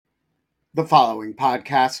The following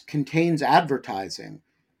podcast contains advertising.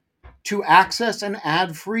 To access an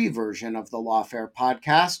ad-free version of the Lawfare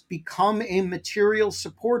podcast, become a material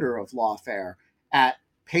supporter of Lawfare at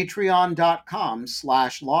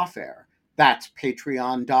patreon.com/lawfare. That's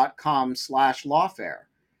patreon.com/lawfare.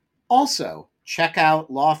 Also, check out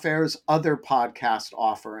Lawfare's other podcast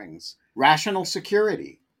offerings: Rational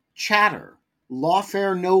Security, Chatter,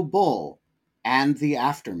 Lawfare No Bull, and The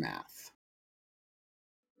Aftermath.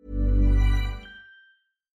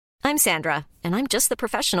 I'm Sandra, and I'm just the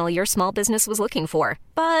professional your small business was looking for.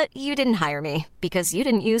 But you didn't hire me because you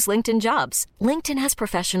didn't use LinkedIn Jobs. LinkedIn has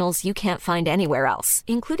professionals you can't find anywhere else,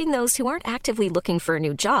 including those who aren't actively looking for a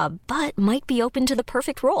new job, but might be open to the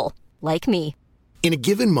perfect role, like me. In a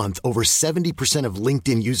given month, over 70% of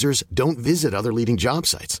LinkedIn users don't visit other leading job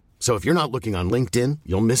sites. So if you're not looking on LinkedIn,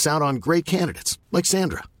 you'll miss out on great candidates like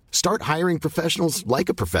Sandra. Start hiring professionals like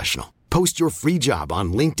a professional. Post your free job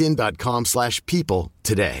on linkedin.com/people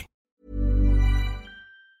today.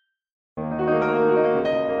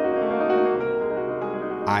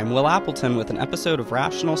 I'm Will Appleton with an episode of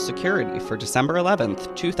Rational Security for December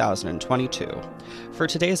 11th, 2022. For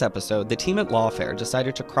today's episode, the team at Lawfare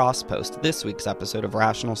decided to cross-post this week's episode of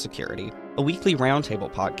Rational Security, a weekly roundtable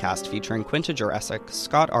podcast featuring Quinta Jurecic,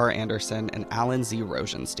 Scott R. Anderson, and Alan Z.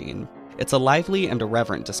 Rosenstein. It's a lively and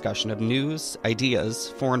irreverent discussion of news,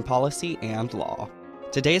 ideas, foreign policy, and law.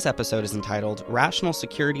 Today's episode is entitled Rational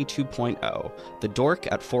Security 2.0, the Dork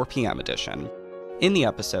at 4 p.m. edition. In the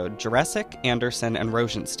episode, Jurecic, Anderson, and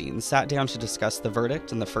Rosenstein sat down to discuss the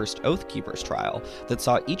verdict in the first Oath Keepers trial that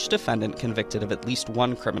saw each defendant convicted of at least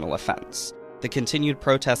one criminal offense, the continued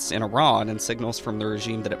protests in Iran and signals from the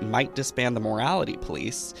regime that it might disband the morality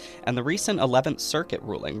police, and the recent 11th Circuit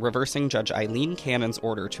ruling reversing Judge Eileen Cannon's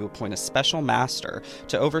order to appoint a special master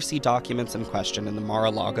to oversee documents in question in the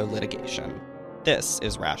Mar-a-Lago litigation. This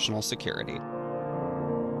is Rational Security.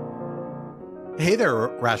 Hey there,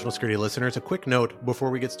 Rational Security listeners. A quick note before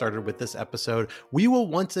we get started with this episode. We will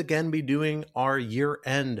once again be doing our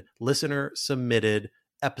year-end listener-submitted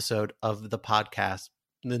episode of the podcast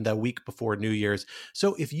in the week before New Year's.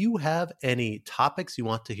 So if you have any topics you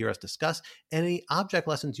want to hear us discuss, any object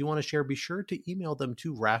lessons you want to share, be sure to email them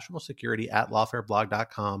to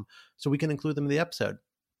rationalsecurity@lawfareblog.com so we can include them in the episode.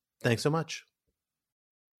 Thanks so much.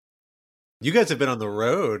 You guys have been on the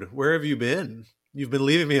road. Where have you been? You've been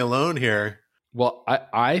leaving me alone here. Well,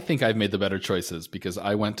 I think I've made the better choices because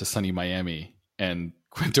I went to sunny Miami and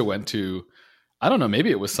Quinta went to, I don't know, maybe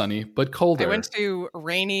it was sunny, but colder. I went to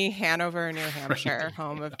rainy Hanover, New Hampshire,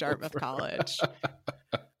 home of Dartmouth College.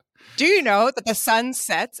 Do you know that the sun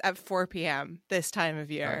sets at 4 p.m. this time of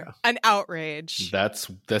year? Oh, yeah. An outrage. That's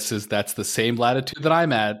the same latitude that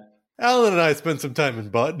I'm at. Alan and I spent some time in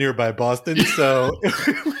nearby Boston, so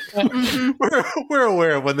we're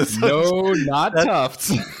aware of when the sun. No, not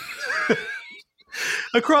Tufts.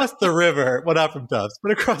 Across the river, well, not from Tufts,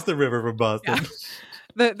 but across the river from Boston.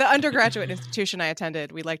 Yeah. The undergraduate institution I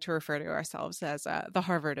attended, we like to refer to ourselves as the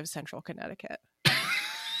Harvard of Central Connecticut.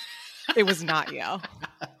 It was not Yale.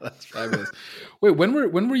 That's fabulous. Wait, when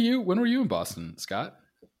were you in Boston, Scott?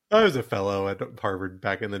 I was a fellow at Harvard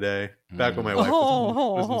back in the day, back when my wife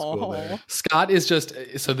was in school there. Scott is just,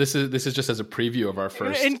 so this is just as a preview of our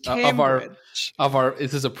first this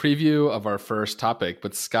is a preview of our first topic,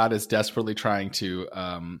 but Scott is desperately trying to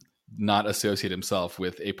not associate himself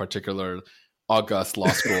with a particular august law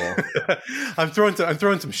school. I'm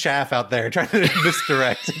throwing some chaff out there, trying to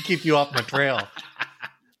misdirect and keep you off my trail.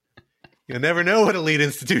 You'll never know what elite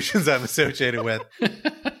institutions I'm associated with.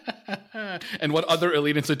 And what other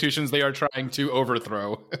elite institutions they are trying to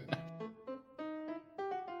overthrow.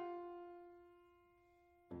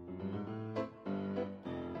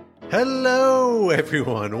 Hello,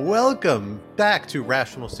 everyone. Welcome back to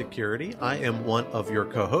Rational Security. I am one of your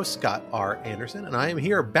co-hosts, Scott R. Anderson, and I am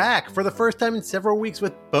here back for the first time in several weeks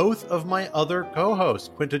with both of my other co-hosts,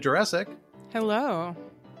 Quinta Jurecic. Hello.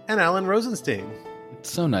 And Alan Rosenstein. It's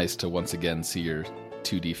so nice to once again see your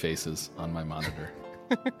 2D faces on my monitor.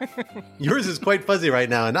 Yours is quite fuzzy right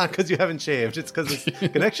now, and not because you haven't shaved. It's because the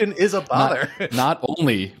connection is a bother. Not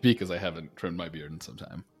only because I haven't trimmed my beard in some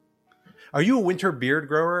time. Are you a winter beard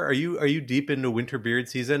grower? Are you deep into winter beard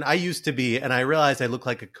season? I used to be, and I realized I look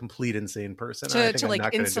like a complete insane person. To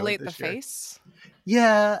like insulate the face?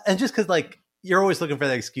 Yeah, and just because like you're always looking for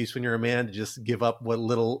that excuse when you're a man to just give up what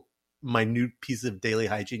little minute piece of daily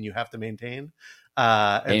hygiene you have to maintain.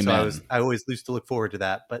 And Amen. So I always used to look forward to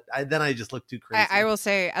that, but then I just look too crazy. I will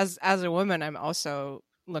say, as a woman, I'm also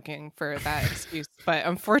looking for that excuse, but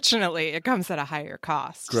unfortunately, it comes at a higher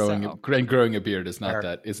cost. Growing a beard is not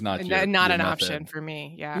an method. option for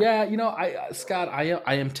me. Yeah. Yeah. Scott,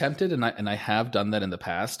 I am tempted, and I have done that in the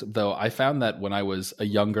past. Though I found that when I was a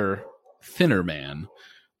younger, thinner man,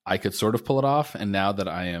 I could sort of pull it off. And now that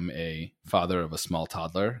I am a father of a small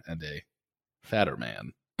toddler and a fatter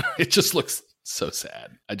man, it just looks so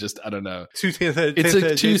sad. I don't know.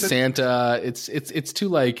 It's too Santa. It's too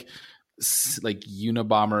like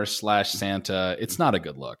Unabomber / Santa. It's not a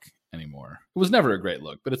good look anymore. It was never a great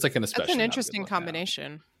look, but it's like That's an interesting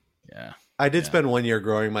combination. Yeah. I did spend 1 year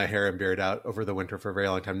growing my hair and beard out over the winter for a very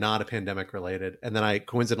long time, not a pandemic related. And then I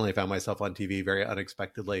coincidentally found myself on TV very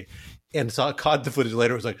unexpectedly and caught the footage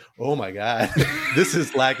later. It was like, oh my God, this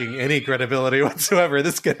is lacking any credibility whatsoever.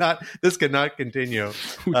 This cannot continue.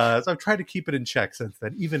 So I've tried to keep it in check since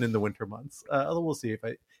then, even in the winter months. Although we'll see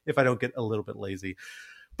if I don't get a little bit lazy.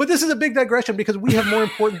 But this is a big digression because we have more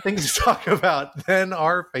important things to talk about than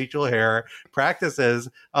our facial hair practices.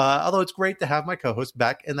 Although it's great to have my co-host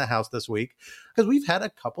back in the house this week because we've had a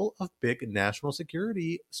couple of big national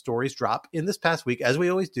security stories drop in this past week, as we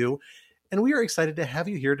always do. And we are excited to have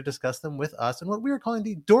you here to discuss them with us in what we are calling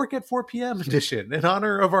the Dork at 4 p.m. edition in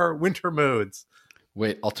honor of our winter modes.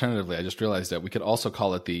 Wait, alternatively, I just realized that we could also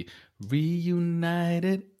call it the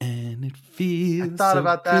Reunited and It Feels I thought so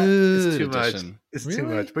about that. It's too edition. much. It's Really? too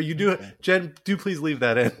much. But you do, Jen, do please leave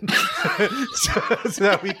that in so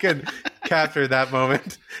that we can capture that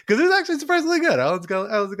moment. Because it's actually surprisingly good. Alan's got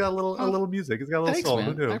a little music. It's got a little Thanks, soul.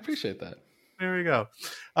 man. Who knew? I appreciate that. There we go.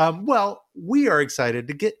 Well, we are excited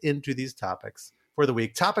to get into these topics for the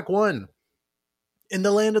week. Topic 1. In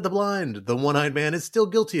the land of the blind, the one-eyed man is still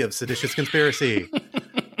guilty of seditious conspiracy.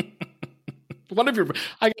 I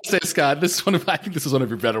gotta say, Scott, I think this is one of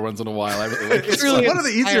your better ones in a while. I really like It's this one of the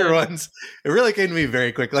easier ones. It really came to me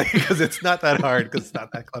very quickly because it's not that hard, because it's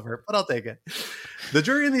not that clever, but I'll take it. The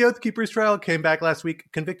jury in the Oath Keepers trial came back last week,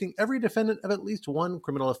 convicting every defendant of at least one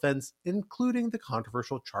criminal offense, including the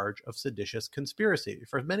controversial charge of seditious conspiracy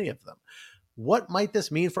for many of them. What might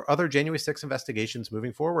this mean for other January 6 investigations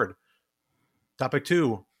moving forward? Topic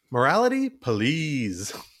 2, morality,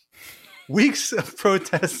 please. Weeks of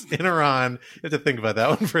protests in Iran. You have to think about that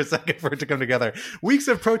one for a second for it to come together. Weeks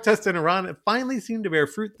of protests in Iran finally seemed to bear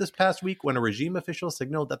fruit this past week when a regime official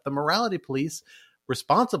signaled that the morality police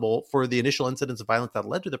responsible for the initial incidents of violence that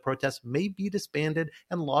led to the protests may be disbanded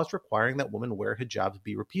and laws requiring that women wear hijabs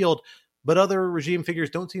be repealed. But other regime figures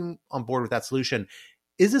don't seem on board with that solution.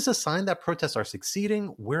 Is this a sign that protests are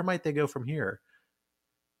succeeding? Where might they go from here?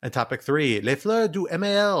 And topic 3, les fleurs du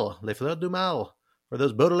mal, les fleurs du mal. For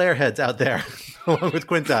those Baudelaire heads out there, along with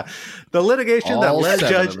Quinta. The litigation that led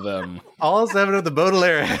Judge... All 7 of the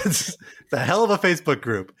Baudelaire heads. It's a hell of a Facebook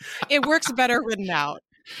group. It works better written out.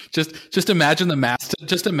 Just imagine the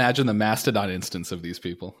Mastodon instance of these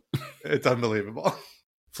people. It's unbelievable.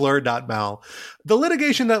 Fleur.mal. The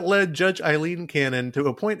litigation that led Judge Eileen Cannon to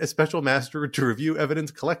appoint a special master to review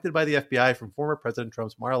evidence collected by the FBI from former President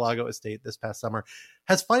Trump's Mar-a-Lago estate this past summer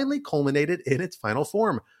has finally culminated in its final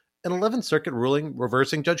form. An 11th Circuit ruling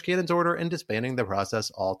reversing Judge Cannon's order and disbanding the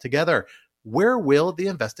process altogether. Where will the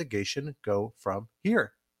investigation go from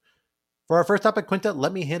here? For our first topic, Quinta,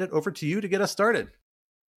 let me hand it over to you to get us started.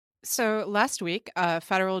 So last week, a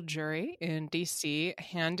federal jury in D.C.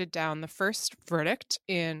 handed down the first verdict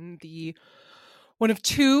in one of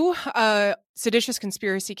 2 seditious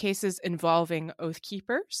conspiracy cases involving Oath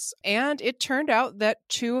Keepers. And it turned out that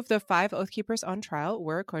 2 of the 5 Oath Keepers on trial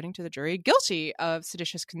were, according to the jury, guilty of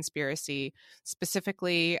seditious conspiracy,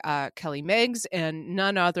 specifically Kelly Meigs and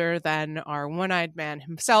none other than our one-eyed man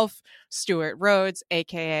himself, Stuart Rhodes,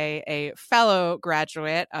 a.k.a. a fellow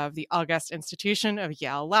graduate of the August Institution of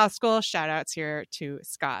Yale Law School. Shout-outs here to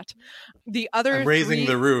Scott. The other I'm raising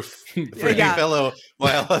the roof for you fellow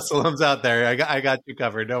YLS alums out there. I got you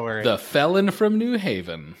covered. Don't worry. The felon from New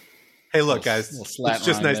Haven. Hey, look, guys, it's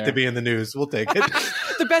just nice to be in the news. We'll take it.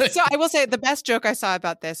 I will say the best joke I saw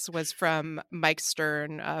about this was from Mike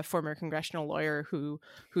Stern, a former congressional lawyer who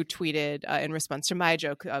tweeted in response to my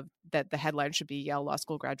joke that the headline should be Yale Law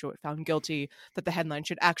School graduate found guilty, that the headline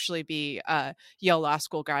should actually be Yale Law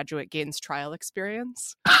School graduate gains trial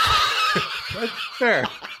experience. That's fair.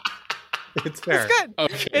 It's fair. It's good.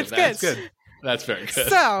 Okay, it's good. That's very good.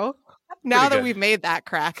 So now that we've made that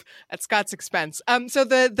crack at Scott's expense. So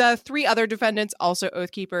the 3 other defendants, also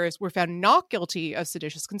Oath Keepers, were found not guilty of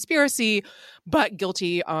seditious conspiracy, but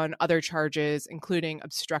guilty on other charges, including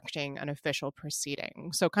obstructing an official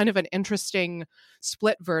proceeding. So kind of an interesting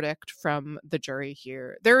split verdict from the jury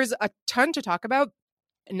here. There is a ton to talk about.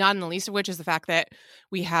 Not in the least of which is the fact that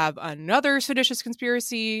we have another seditious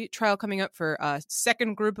conspiracy trial coming up for a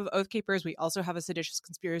second group of Oath Keepers. We also have a seditious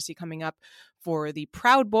conspiracy coming up for the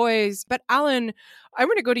Proud Boys. But Alan, I'm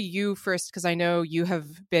going to go to you first because I know you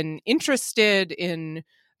have been interested in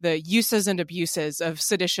the uses and abuses of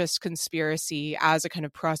seditious conspiracy as a kind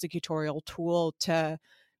of prosecutorial tool to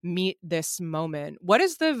meet this moment. What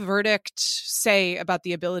does the verdict say about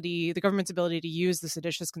the government's ability to use the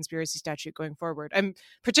seditious conspiracy statute going forward? I'm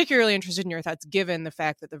particularly interested in your thoughts given the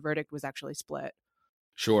fact that the verdict was actually split.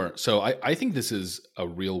 Sure. So I think this is a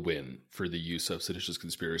real win for the use of seditious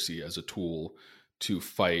conspiracy as a tool to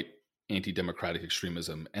fight anti-democratic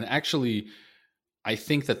extremism. And actually, I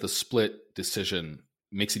think that the split decision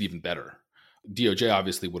makes it even better. DOJ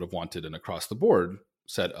obviously would have wanted an across-the-board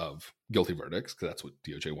set of guilty verdicts, because that's what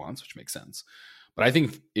DOJ wants, which makes sense. But I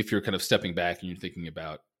think if you're kind of stepping back and you're thinking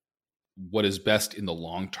about what is best in the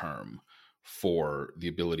long term for the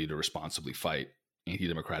ability to responsibly fight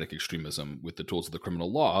anti-democratic extremism with the tools of the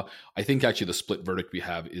criminal law, I think actually the split verdict we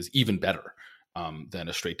have is even better than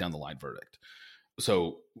a straight down the line verdict.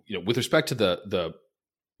 So, with respect to the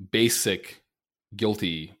basic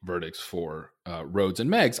guilty verdicts for Rhodes and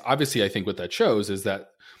Meggs, obviously I think what that shows is that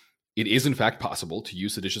it is in fact possible to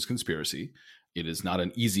use seditious conspiracy. It is not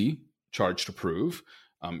an easy charge to prove,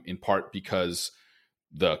 in part because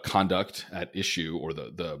the conduct at issue or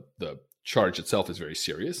the charge itself is very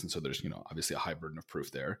serious, and so there's obviously a high burden of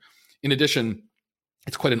proof there. In addition,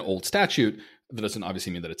 it's quite an old statute. That doesn't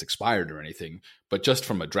obviously mean that it's expired or anything, but just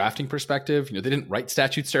from a drafting perspective, they didn't write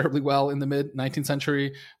statutes terribly well in the mid-19th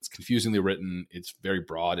century. It's confusingly written. It's very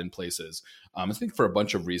broad in places. I think for a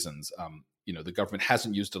bunch of reasons. The government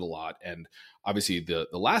hasn't used it a lot. And obviously the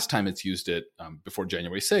last time it's used it before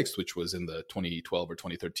January 6th, which was in the 2012 or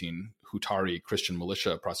 2013 Hutari Christian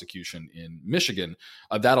militia prosecution in Michigan,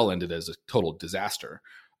 that all ended as a total disaster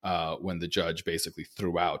when the judge basically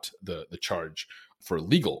threw out the charge for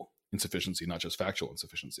legal insufficiency, not just factual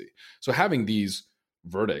insufficiency. So having these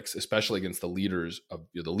verdicts, especially against the leader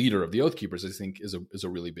of the Oath Keepers, I think is a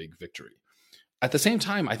really big victory. At the same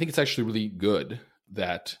time, I think it's actually really good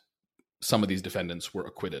that some of these defendants were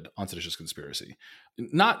acquitted on seditious conspiracy.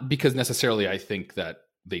 Not because necessarily I think that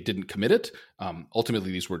they didn't commit it.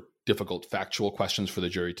 Ultimately, these were difficult factual questions for the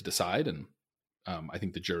jury to decide. And I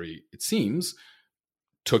think the jury, it seems,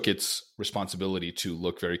 took its responsibility to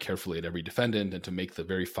look very carefully at every defendant and to make the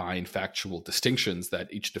very fine factual distinctions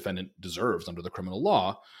that each defendant deserves under the criminal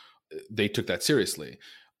law. They took that seriously.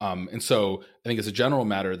 And so I think as a general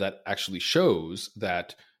matter, that actually shows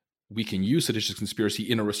that we can use seditious conspiracy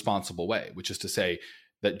in a responsible way, which is to say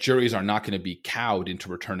that juries are not going to be cowed into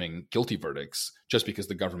returning guilty verdicts just because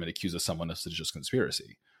the government accuses someone of seditious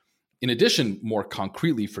conspiracy. In addition, more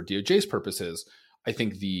concretely for DOJ's purposes, I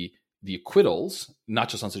think the acquittals, not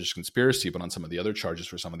just on seditious conspiracy, but on some of the other charges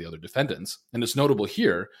for some of the other defendants. And it's notable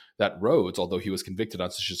here that Rhodes, although he was convicted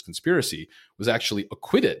on seditious conspiracy, was actually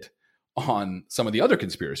acquitted on some of the other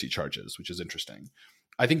conspiracy charges, which is interesting.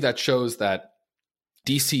 I think that shows that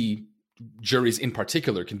DC juries in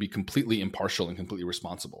particular can be completely impartial and completely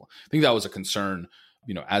responsible. I think that was a concern,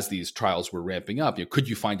 as these trials were ramping up. Could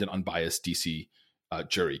you find an unbiased DC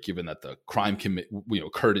jury, given that the crime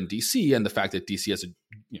occurred in DC, and the fact that DC has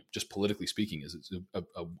just politically speaking, is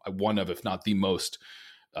one of, if not the most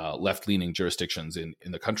left-leaning jurisdictions in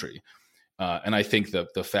the country. And I think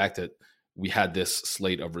that the fact that we had this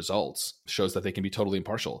slate of results shows that they can be totally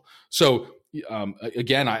impartial. So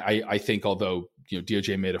again, I think although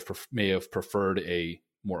DOJ may have preferred a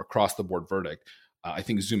more across-the-board verdict, I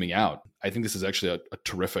think zooming out, I think this is actually a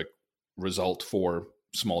terrific result for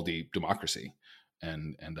small d democracy,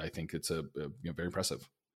 and I think it's very impressive.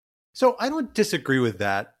 So I don't disagree with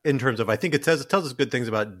that in terms of, I think it tells us good things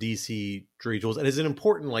about DC jury tools, and is an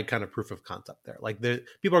important kind of proof of concept there.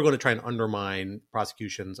 People are going to try and undermine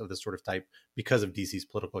prosecutions of this sort of type because of DC's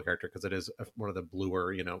political character, because it is one of the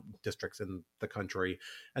bluer, districts in the country,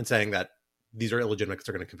 and saying that these are illegitimate because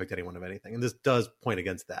they're going to convict anyone of anything. And this does point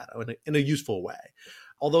against that in a useful way.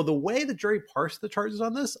 Although the way the jury parsed the charges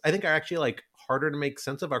on this, I think are actually harder to make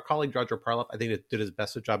sense of. Our colleague Roger Parloff, I think, did his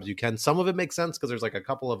best job as you can. Some of it makes sense because there's a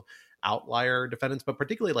couple of outlier defendants, but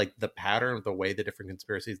particularly the pattern of the way the different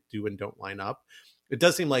conspiracies do and don't line up. It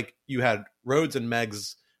does seem like you had Rhodes and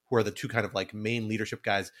Meggs, who are the two kind of main leadership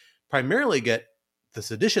guys, primarily get the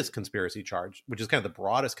seditious conspiracy charge, which is kind of the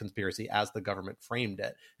broadest conspiracy as the government framed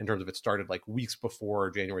it, in terms of it started weeks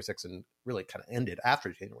before January 6th and really kind of ended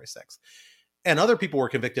after January 6th. And other people were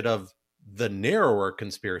convicted of the narrower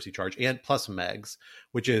conspiracy charge, and plus Meggs,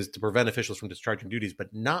 which is to prevent officials from discharging duties,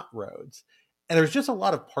 but not Rhodes. And there's just a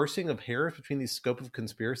lot of parsing of hairs between these scope of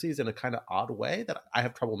conspiracies in a kind of odd way that I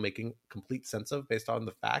have trouble making complete sense of based on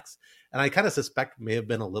the facts. And I kind of suspect may have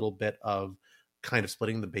been a little bit of kind of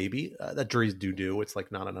splitting the baby that juries do. It's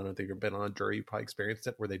like not an unknown thing. You've been on a jury, you probably experienced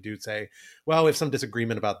it, where they do say, well, we have some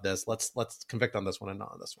disagreement about this. Let's convict on this one and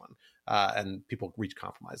not on this one. And people reach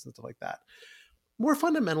compromise and stuff like that. More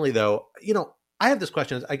fundamentally, though, I have this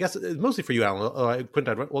question, I guess mostly for you, Alan.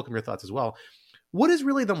 Quentin, I'd welcome your thoughts as well. What is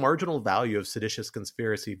really the marginal value of seditious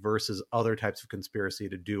conspiracy versus other types of conspiracy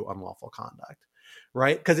to do unlawful conduct,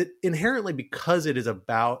 right? Because it is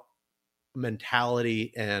about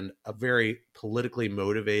mentality and a very politically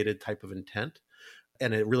motivated type of intent.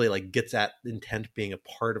 And it really like gets at intent being a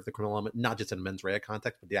part of the criminal element, not just in a mens rea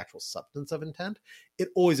context, but the actual substance of intent. It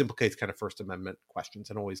always implicates kind of First Amendment questions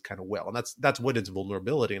and always kind of will. And that's what its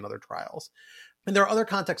vulnerability in other trials. And there are other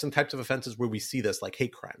contexts and types of offenses where we see this, like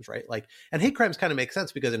hate crimes, right? And hate crimes kind of make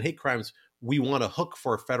sense because in hate crimes, we want to hook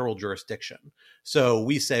for federal jurisdiction. So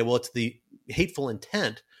we say, well, it's the hateful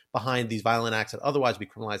intent behind these violent acts that otherwise be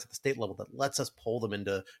criminalized at the state level that lets us pull them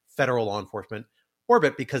into federal law enforcement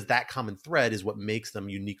orbit, because that common thread is what makes them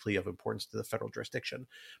uniquely of importance to the federal jurisdiction.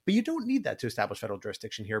 But you don't need that to establish federal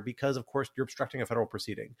jurisdiction here because, of course, you're obstructing a federal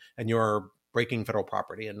proceeding and you're breaking federal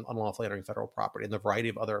property and unlawfully entering federal property and the variety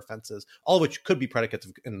of other offenses, all of which could be predicates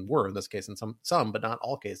of, and were in this case in some, but not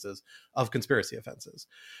all cases, of conspiracy offenses.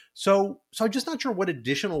 So I'm just not sure what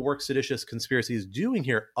additional work seditious conspiracy is doing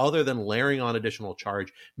here other than layering on additional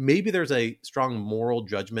charge. Maybe there's a strong moral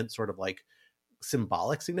judgment, sort of like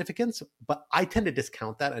symbolic significance, but I tend to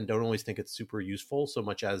discount that and don't always think it's super useful so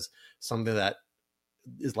much as something that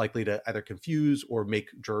is likely to either confuse or make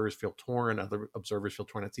jurors feel torn, other observers feel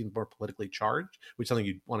torn. It seems more politically charged, which is something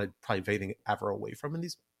you'd want to probably veer ever away from in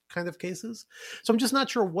these kind of cases. So I'm just not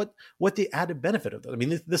sure what the added benefit of that. I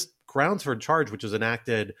mean, this grounds for charge, which was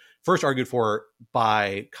enacted, first argued for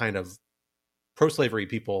by kind of pro-slavery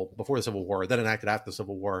people before the Civil War, then enacted after the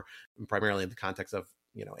Civil War, primarily in the context of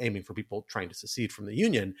aiming for people trying to secede from the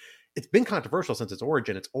Union. It's been controversial since its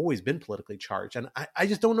origin. It's always been politically charged. And I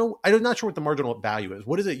just don't know. I'm not sure what the marginal value is.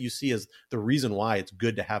 What is it you see as the reason why it's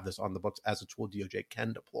good to have this on the books as a tool DOJ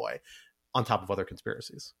can deploy on top of other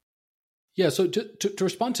conspiracies? Yeah, so to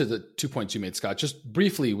respond to the 2 points you made, Scott, just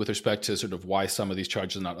briefly with respect to sort of why some of these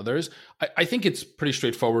charges and not others, I think it's pretty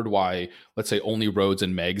straightforward why, let's say, only Rhodes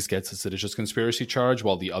and Meggs gets a seditious conspiracy charge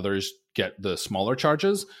while the others get the smaller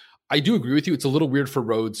charges. I do agree with you. It's a little weird for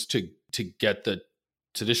Rhodes to get the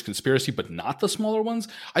seditious conspiracy, but not the smaller ones.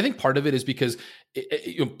 I think part of it is because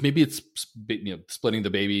maybe it's splitting the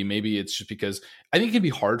baby. Maybe it's just because I think it can be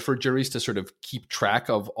hard for juries to sort of keep track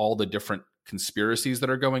of all the different conspiracies that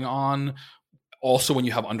are going on. Also, when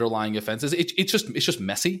you have underlying offenses, it's just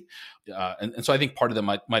messy, and so I think part of them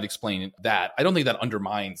might explain that. I don't think that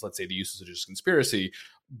undermines, let's say, the use of seditious conspiracy,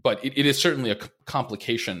 but it is certainly a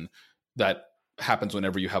complication that happens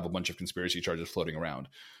whenever you have a bunch of conspiracy charges floating around.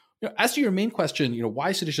 As to your main question,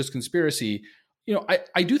 why seditious conspiracy?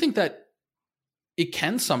 I do think that it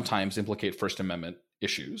can sometimes implicate First Amendment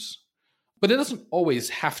issues, but it doesn't always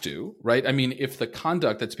have to, right? I mean, if the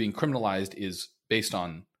conduct that's being criminalized is based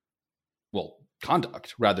on,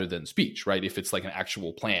 conduct rather than speech, right? If it's like an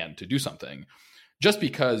actual plan to do something, just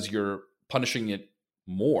because you're punishing it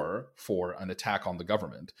more for an attack on the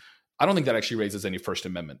government, I don't think that actually raises any First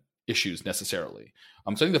Amendment issues necessarily.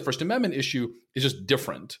 So I think the First Amendment issue is just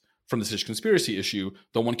different from the seditious conspiracy issue,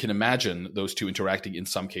 though one can imagine those two interacting in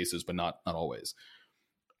some cases, but not always.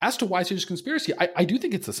 As to why seditious conspiracy, I do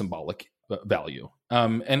think it's a symbolic value.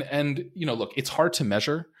 And look, it's hard to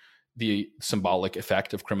measure the symbolic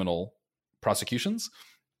effect of criminal prosecutions.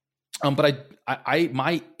 But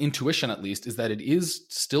my intuition, at least, is that it is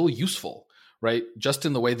still useful, right? Just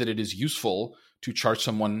in the way that it is useful to charge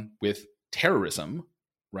someone with terrorism,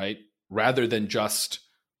 right? Rather than just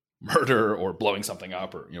murder or blowing something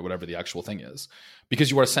up or whatever the actual thing is, because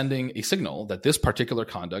you are sending a signal that this particular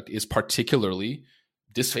conduct is particularly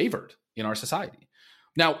disfavored in our society.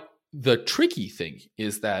 Now, the tricky thing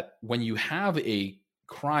is that when you have a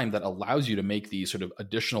crime that allows you to make these sort of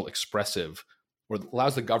additional expressive, or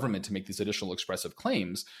allows the government to make these additional expressive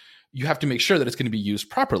claims, you have to make sure that it's going to be used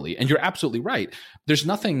properly. And you're absolutely right. There's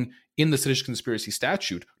nothing in the seditious conspiracy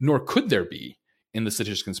statute, nor could there be in the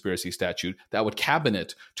seditious conspiracy statute, that would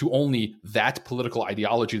cabinet to only that political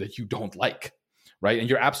ideology that you don't like, right? And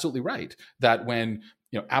you're absolutely right that when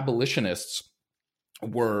abolitionists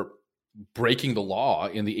were breaking the law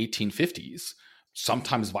in the 1850s,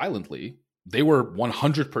 sometimes violently, they were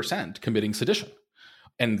 100% committing sedition.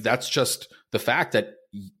 And that's just the fact that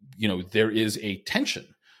there is a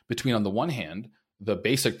tension between, on the one hand, the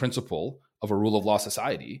basic principle of a rule of law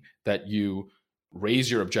society that you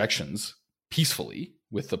raise your objections peacefully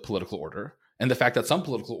with the political order, and the fact that some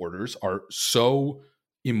political orders are so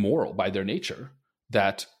immoral by their nature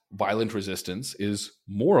that violent resistance is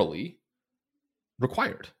morally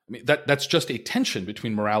required. I mean, that's just a tension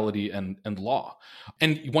between morality and law.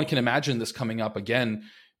 And one can imagine this coming up again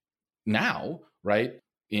now, right?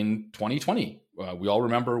 In 2020, we all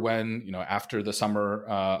remember when, after the summer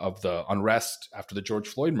of the unrest, after the George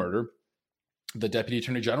Floyd murder, the Deputy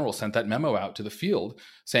Attorney General sent that memo out to the field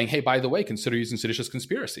saying, hey, by the way, consider using seditious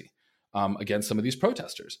conspiracy against some of these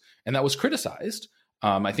protesters. And that was criticized,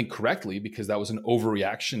 I think correctly, because that was an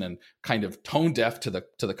overreaction and kind of tone deaf to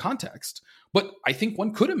the context. But I think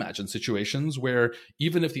one could imagine situations where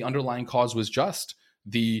even if the underlying cause was just,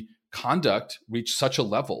 the conduct reached such a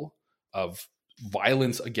level of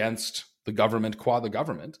violence against the government, qua the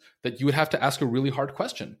government, that you would have to ask a really hard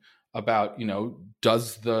question about,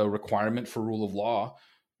 does the requirement for rule of law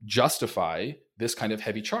justify this kind of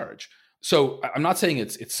heavy charge? So I'm not saying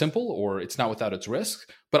it's simple or it's not without its risks,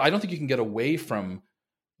 but I don't think you can get away from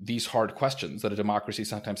these hard questions that a democracy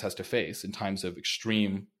sometimes has to face in times of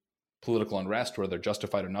extreme political unrest, whether they're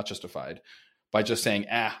justified or not justified, by just saying,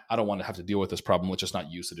 I don't want to have to deal with this problem. Let's just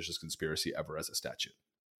not use seditious conspiracy ever as a statute.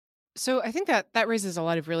 So I think that raises a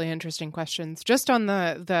lot of really interesting questions, just on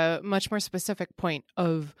the much more specific point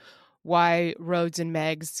of why Rhodes and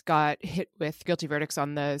Meggs got hit with guilty verdicts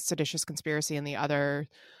on the seditious conspiracy and the others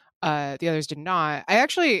did not.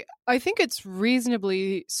 I think it's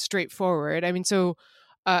reasonably straightforward. I mean, so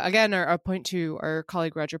again, I'll point to our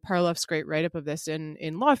colleague Roger Parloff's great write-up of this in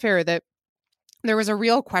Lawfare, that there was a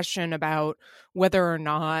real question about whether or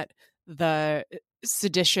not the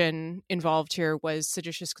sedition involved here was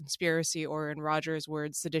seditious conspiracy, or in Roger's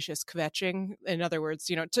words, seditious kvetching. In other words,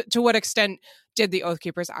 to what extent did the Oath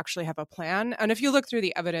Keepers actually have a plan? And if you look through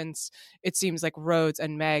the evidence, it seems like Rhodes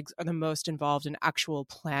and Meggs are the most involved in actual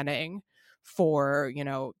planning for,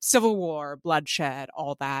 civil war, bloodshed,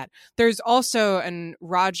 all that. There's also, and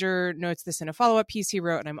Roger notes this in a follow-up piece he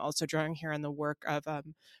wrote, and I'm also drawing here on the work of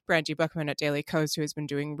Brandy Bookman at Daily Kos, who has been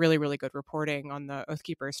doing really, really good reporting on the Oath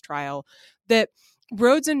Keepers trial, that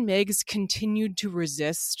Rhodes and Meggs continued to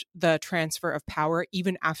resist the transfer of power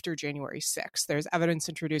even after January 6th. There's evidence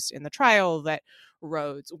introduced in the trial that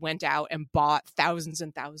Rhodes went out and bought thousands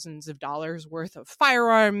and thousands of dollars worth of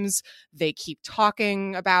firearms. They keep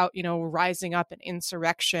talking about, rising up an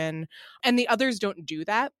insurrection, and the others don't do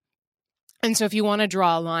that. And so if you want to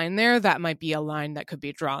draw a line there, that might be a line that could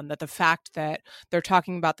be drawn, that the fact that they're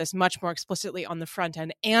talking about this much more explicitly on the front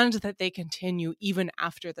end and that they continue even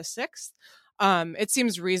after the 6th, it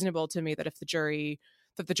seems reasonable to me that if the jury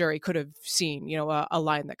could have seen, a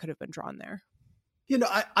line that could have been drawn there.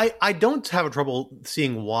 I don't have a trouble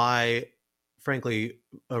seeing why, frankly,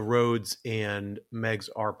 Rhodes and Meggs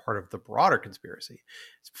are part of the broader conspiracy.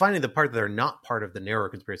 It's finding the part that they're not part of the narrower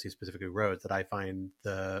conspiracy, specifically Rhodes, that I find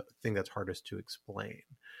the thing that's hardest to explain.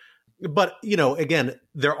 But, again,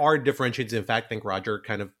 there are differentiations. In fact, I think Roger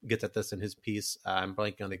kind of gets at this in his piece. I'm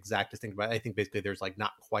blanking on the exact distinction, but I think basically there's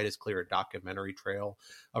not quite as clear a documentary trail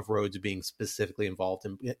of Rhodes being specifically involved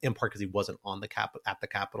in part because he wasn't on at the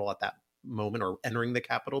Capitol at that moment or entering the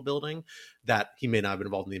Capitol building, that he may not have been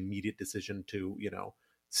involved in the immediate decision to,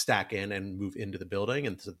 stack in and move into the building.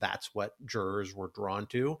 And so that's what jurors were drawn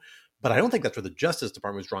to. But I don't think that's where the Justice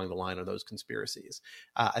Department was drawing the line on those conspiracies.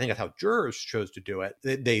 I think that's how jurors chose to do it.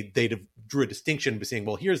 They drew a distinction by saying,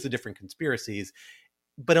 well, here's the different conspiracies.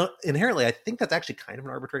 But inherently, I think that's actually kind of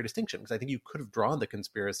an arbitrary distinction, because I think you could have drawn the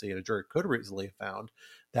conspiracy and a jury could have easily found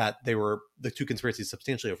that the two conspiracies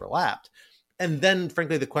substantially overlapped. And then,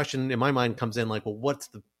 frankly, the question in my mind comes in well,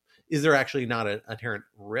 is there actually not an inherent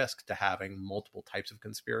risk to having multiple types of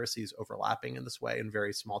conspiracies overlapping in this way in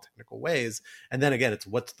very small technical ways? And then again, it's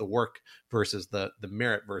what's the work versus the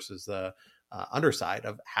merit versus the underside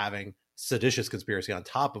of having seditious conspiracy on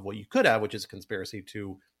top of what you could have, which is a conspiracy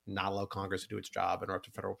to not allow Congress to do its job, interrupt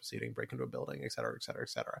a federal proceeding, break into a building, et cetera, et cetera, et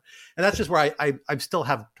cetera. And that's just where I still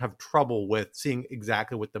have trouble with seeing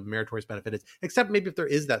exactly what the meritorious benefit is, except maybe if there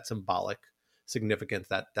is that symbolic significance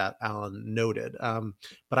that Alan noted.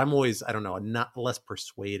 But I'm always, not less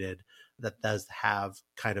persuaded that does have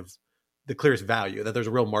kind of the clearest value, that there's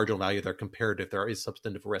a real marginal value there compared to if there is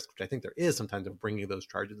substantive risk, which I think there is sometimes of bringing those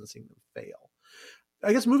charges and seeing them fail.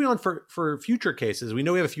 I guess moving on for future cases, we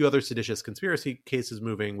know we have a few other seditious conspiracy cases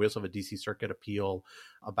moving. We also have a DC Circuit appeal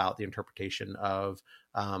about the interpretation of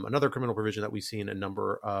another criminal provision that we've seen a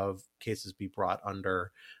number of cases be brought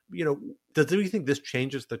under. Do you think this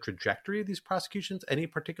changes the trajectory of these prosecutions, any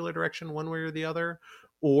particular direction, one way or the other?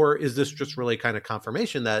 Or is this just really kind of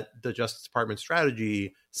confirmation that the Justice Department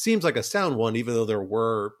strategy seems like a sound one, even though there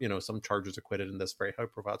were, some charges acquitted in this very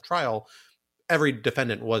high-profile trial? Every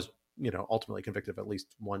defendant was ultimately convicted of at least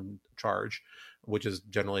one charge, which is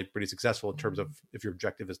generally pretty successful in terms of if your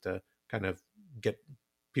objective is to kind of get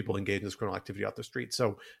people engaged in this criminal activity off the street.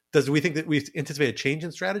 So we think that we anticipate a change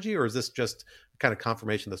in strategy, or is this just kind of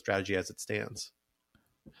confirmation of the strategy as it stands?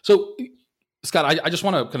 So, Scott, I just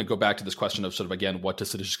want to kind of go back to this question of sort of, again, what does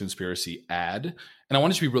seditious conspiracy add? And I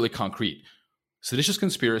want it to be really concrete. Seditious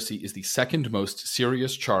conspiracy is the second most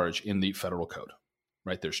serious charge in the federal code,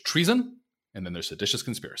 right? There's treason, and then there's seditious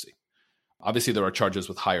conspiracy. Obviously, there are charges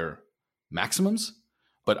with higher maximums,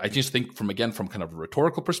 but I just think from kind of a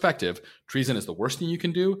rhetorical perspective, treason is the worst thing you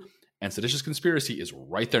can do, and seditious conspiracy is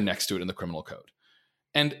right there next to it in the criminal code.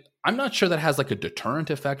 And I'm not sure that has like a deterrent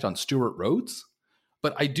effect on Stewart Rhodes,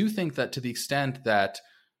 but I do think that to the extent that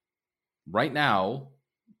right now,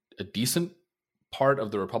 a decent part of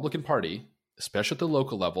the Republican Party, especially at the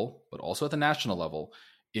local level, but also at the national level,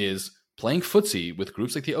 is playing footsie with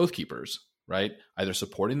groups like the Oath Keepers, right? Either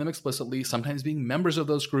supporting them explicitly, sometimes being members of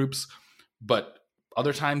those groups, but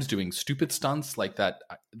other times doing stupid stunts like that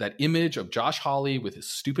image of Josh Hawley with his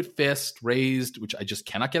stupid fist raised, which I just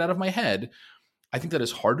cannot get out of my head. I think that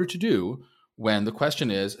is harder to do when the question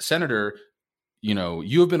is, Senator,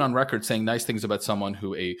 you have been on record saying nice things about someone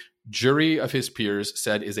who a jury of his peers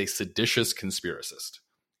said is a seditious conspiracist.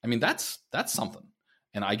 I mean, that's something.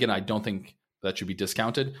 And again, I don't think that should be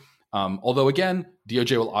discounted. Although, again,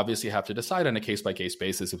 DOJ will obviously have to decide on a case-by-case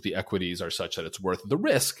basis if the equities are such that it's worth the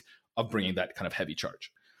risk of bringing that kind of heavy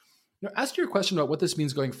charge. Now, as to your question about what this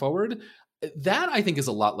means going forward, that I think is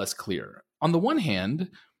a lot less clear. On the one hand,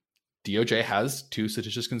 DOJ has 2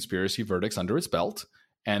 seditious conspiracy verdicts under its belt,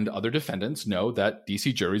 and other defendants know that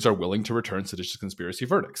DC juries are willing to return seditious conspiracy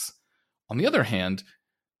verdicts. On the other hand,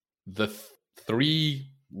 the 3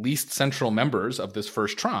 least central members of this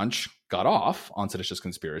first tranche got off on seditious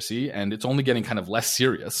conspiracy, and it's only getting kind of less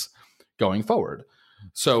serious going forward.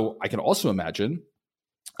 So I can also imagine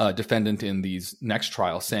a defendant in these next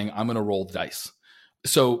trials saying, I'm going to roll the dice.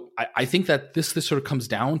 So I think that this sort of comes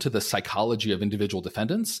down to the psychology of individual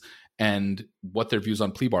defendants and what their views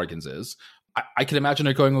on plea bargains is. I can imagine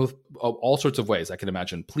it going with all sorts of ways. I can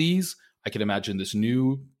imagine pleas. I can imagine this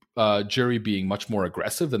new jury being much more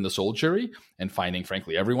aggressive than this old jury and finding,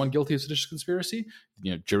 frankly, everyone guilty of seditious conspiracy.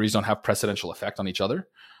 Juries don't have precedential effect on each other.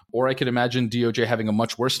 Or I could imagine DOJ having a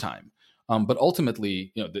much worse time. But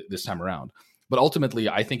ultimately, this time around. But ultimately,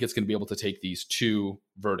 I think it's going to be able to take these 2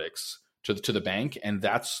 verdicts to the bank, and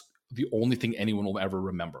that's the only thing anyone will ever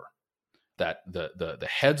remember. That the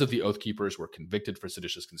heads of the Oath Keepers were convicted for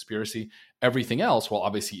seditious conspiracy. Everything else, while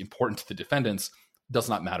obviously important to the defendants, does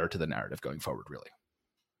not matter to the narrative going forward, really.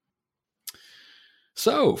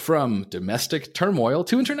 So, from domestic turmoil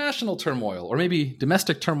to international turmoil, or maybe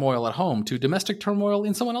domestic turmoil at home to domestic turmoil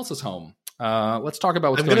in someone else's home. Let's talk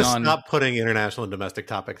about what's going on. I'm going to stop putting international and domestic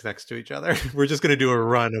topics next to each other. We're just going to do a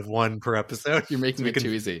run of one per episode. You're making it too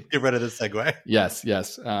easy. Get rid of the segue. Yes.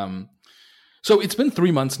 So it's been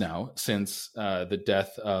 3 months now since the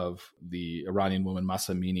death of the Iranian woman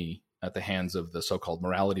Mahsa Amini at the hands of the so-called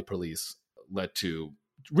morality police led to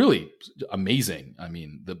really amazing,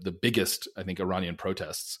 the biggest, I think, Iranian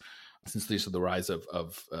protests since the rise of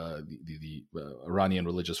the Iranian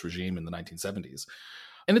religious regime in the 1970s.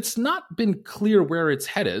 And it's not been clear where it's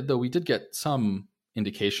headed, though we did get some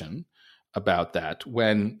indication about that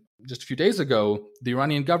when just a few days ago, the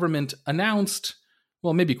Iranian government announced,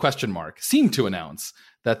 well, maybe question mark, seemed to announce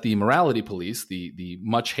that the morality police, the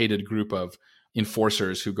much hated group of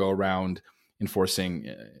enforcers who go around enforcing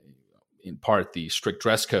in part the strict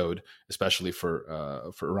dress code, especially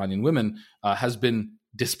for Iranian women, has been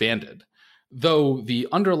disbanded. Though the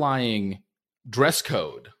underlying dress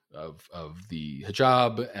code of the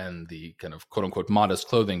hijab and the kind of quote unquote modest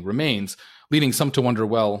clothing remains, leading some to wonder,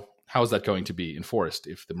 well, how is that going to be enforced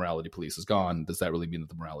if the morality police is gone? Does that really mean that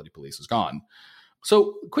the morality police is gone?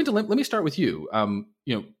 So, Quinton, let me start with you. On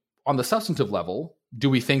the substantive level, do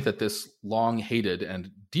we think that this long-hated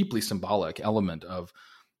and deeply symbolic element of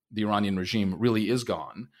the Iranian regime really is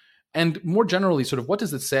gone? And more generally, sort of what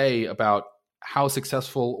does it say about how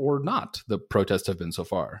successful or not the protests have been so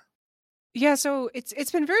far? Yeah, so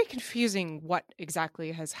it's been very confusing what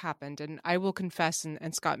exactly has happened. And I will confess,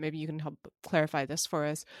 and Scott, maybe you can help clarify this for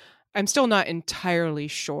us. I'm still not entirely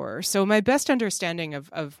sure. So my best understanding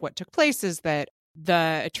of what took place is that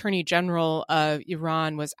the Attorney General of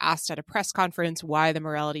Iran was asked at a press conference why the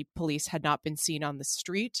morality police had not been seen on the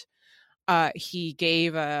street. He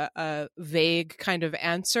gave a vague kind of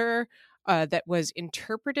answer that was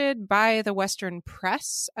interpreted by the Western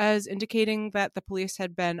press as indicating that the police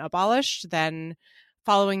had been abolished. Then,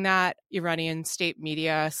 following that, Iranian state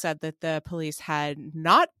media said that the police had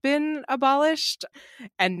not been abolished.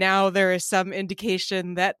 And now there is some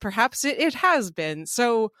indication that perhaps it has been.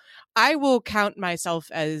 So I will count myself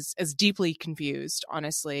as deeply confused,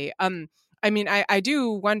 honestly. I mean, I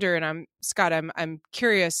do wonder, and Scott, I'm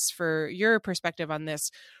curious for your perspective on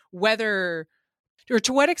this, whether or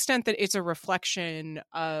to what extent that it's a reflection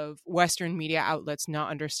of Western media outlets not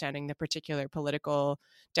understanding the particular political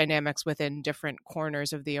dynamics within different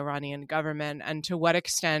corners of the Iranian government, and to what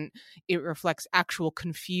extent it reflects actual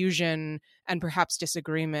confusion and perhaps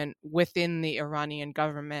disagreement within the Iranian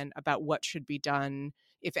government about what should be done,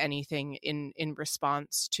 if anything, in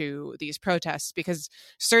response to these protests. Because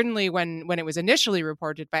certainly when it was initially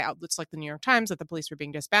reported by outlets like the New York Times that the police were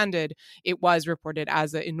being disbanded, it was reported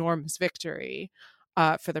as an enormous victory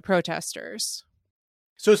for the protesters.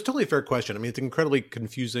 So it's totally a fair question. I mean, it's an incredibly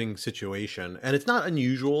confusing situation, and it's not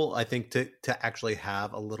unusual, I think, to actually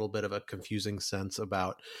have a little bit of a confusing sense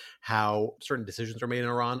about how certain decisions are made in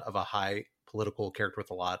Iran of a high political character with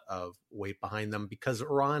a lot of weight behind them, because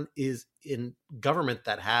Iran is in government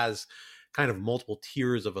that has kind of multiple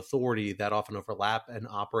tiers of authority that often overlap and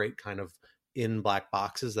operate kind of in black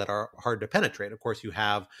boxes that are hard to penetrate. Of course, you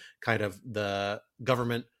have kind of the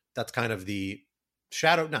government that's kind of the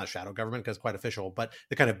not shadow government because quite official, but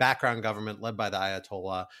the kind of background government led by the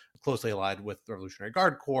Ayatollah, closely allied with the Revolutionary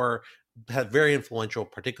Guard Corps, had very influential,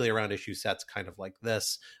 particularly around issue sets kind of like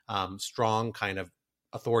this, strong kind of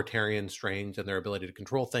authoritarian strains in their ability to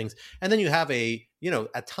control things. And then you have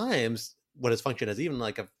at times what has functioned as even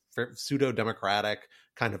like a pseudo-democratic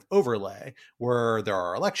kind of overlay where there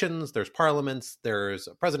are elections, there's parliaments, there's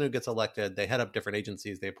a president who gets elected, they head up different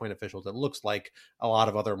agencies, they appoint officials. It looks like a lot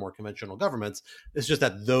of other more conventional governments. It's just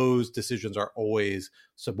that those decisions are always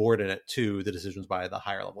subordinate to the decisions by the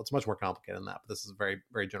higher level. It's much more complicated than that, but this is a very,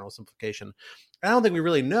 very general simplification. I don't think we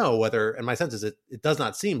really know whether, and my sense is it does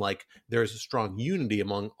not seem like there's a strong unity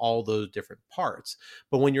among all those different parts.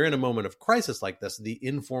 But when you're in a moment of crisis like this, the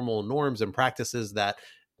informal norms and practices that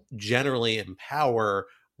generally empower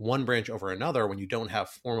one branch over another when you don't have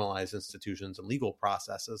formalized institutions and legal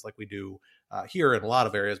processes like we do here in a lot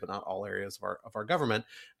of areas, but not all areas of our government,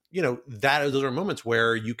 those are moments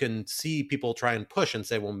where you can see people try and push and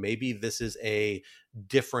say, well, maybe this is a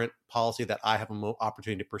different policy that I have an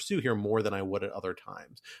opportunity to pursue here more than I would at other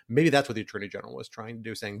times. Maybe that's what the Attorney General was trying to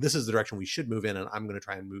do, saying this is the direction we should move in, and I'm going to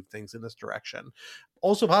try and move things in this direction.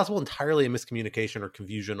 Also possible entirely a miscommunication or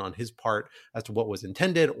confusion on his part as to what was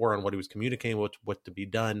intended or on what he was communicating, what to be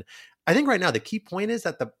done. I think right now the key point is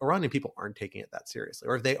that the Iranian people aren't taking it that seriously,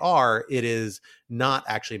 or if they are, it is not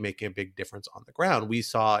actually making a big difference on the ground. We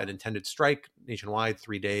saw an intended strike nationwide,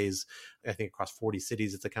 3 days, I think across 40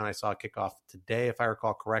 cities. It's the count I saw kick off today, if I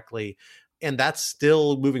recall correctly. And that's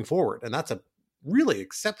still moving forward. And that's a really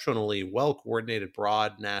exceptionally well-coordinated,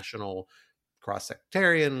 broad, national,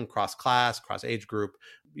 cross-sectarian, cross-class, cross-age group,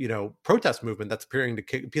 protest movement that's appealing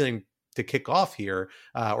to kick off here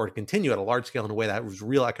or to continue at a large scale in a way that has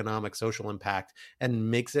real economic, social impact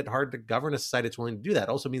and makes it hard to govern a society that's willing to do that. It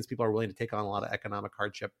also means people are willing to take on a lot of economic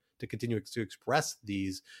hardship to continue to express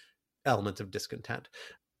these elements of discontent.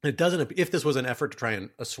 It doesn't, if this was an effort to try and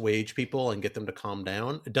assuage people and get them to calm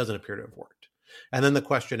down, it doesn't appear to have worked. And then the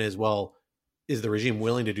question is, well, is the regime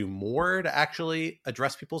willing to do more to actually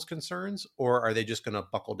address people's concerns, or are they just going to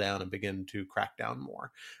buckle down and begin to crack down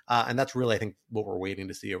more? And that's really, I think, what we're waiting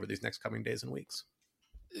to see over these next coming days and weeks.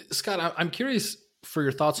 Scott, I'm curious for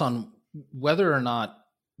your thoughts on whether or not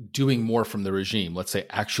doing more from the regime, let's say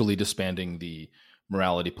actually disbanding the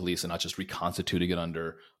morality police and not just reconstituting it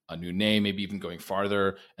under a new name, maybe even going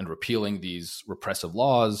farther and repealing these repressive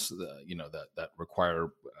laws, that require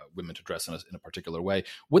women to dress in a particular way.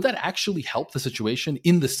 Would that actually help the situation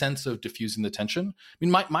in the sense of diffusing the tension? I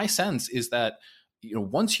mean, my sense is that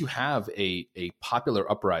once you have a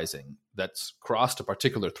popular uprising that's crossed a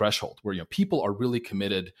particular threshold where people are really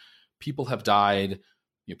committed, people have died,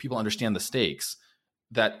 people understand the stakes,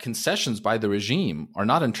 that concessions by the regime are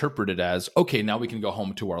not interpreted as, okay, now we can go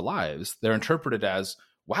home to our lives. They're interpreted as,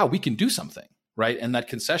 wow, we can do something, right? And that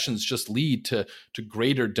concessions just lead to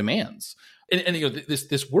greater demands. And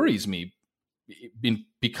this worries me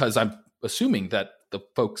because I'm assuming that the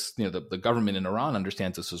folks, the government in Iran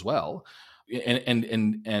understands this as well,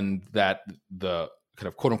 and that the kind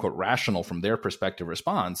of quote unquote rational from their perspective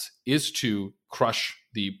response is to crush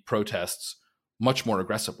the protests much more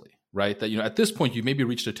aggressively, right? That, at this point, you maybe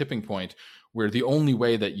reached a tipping point where the only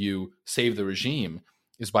way that you save the regime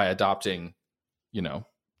is by adopting,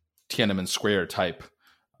 Tiananmen Square type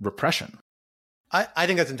repression. I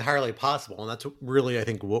think that's entirely possible. And that's really, I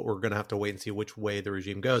think, what we're going to have to wait and see which way the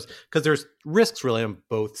regime goes, because there's risks really on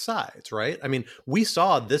both sides, right? I mean, we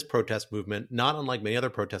saw this protest movement, not unlike many other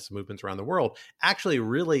protest movements around the world, actually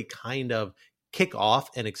really kind of kick off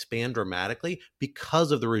and expand dramatically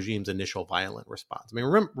because of the regime's initial violent response. I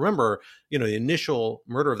mean, remember, the initial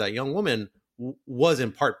murder of that young woman was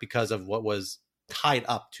in part because of what was tied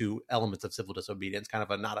up to elements of civil disobedience, kind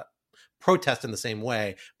of not a protest in the same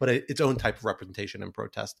way, but its own type of representation and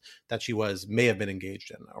protest that she may have been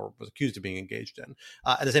engaged in or was accused of being engaged in.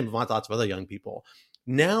 At the same time, lots of other young people.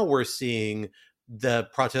 Now we're seeing the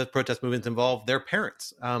protest movements involve their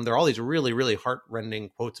parents. There are all these really, really heart-rending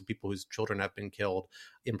quotes of people whose children have been killed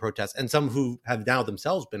in protests, and some who have now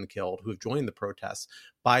themselves been killed, who have joined the protests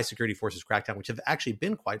by security forces crackdown, which have actually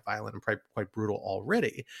been quite violent and quite brutal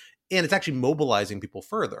already. And it's actually mobilizing people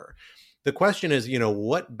further. The question is,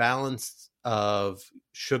 what balance of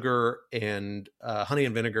sugar and honey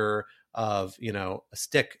and vinegar, of, a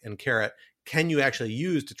stick and carrot, can you actually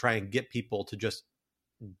use to try and get people to just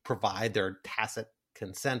provide their tacit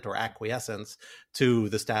consent or acquiescence to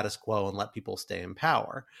the status quo and let people stay in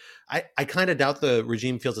power? I kind of doubt the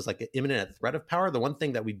regime feels it's like an imminent threat of power. The one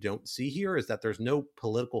thing that we don't see here is that there's no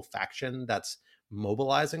political faction that's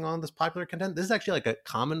mobilizing on this popular content. This is actually like a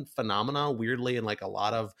common phenomenon, weirdly, in like a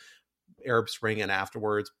lot of Arab Spring and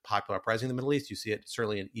afterwards popular uprising in the Middle East. You see it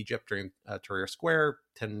certainly in Egypt during Tahrir Square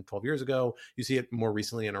 10, 12 years ago. You see it more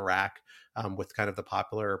recently in Iraq with kind of the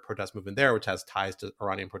popular protest movement there, which has ties to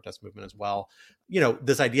Iranian protest movement as well.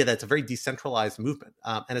 This idea that it's a very decentralized movement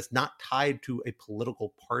and it's not tied to a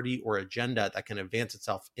political party or agenda that can advance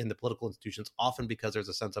itself in the political institutions, often because there's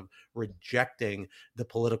a sense of rejecting the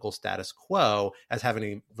political status quo as having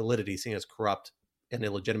any validity, seen as corrupt and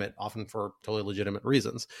illegitimate, often for totally legitimate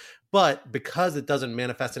reasons. But because it doesn't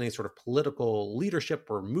manifest any sort of political leadership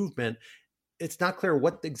or movement, it's not clear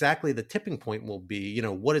what exactly the tipping point will be.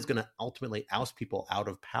 What is going to ultimately oust people out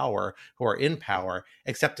of power who are in power,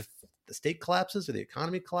 except if the state collapses or the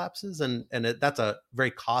economy collapses. And that's a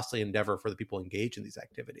very costly endeavor for the people engaged in these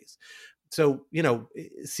activities. So,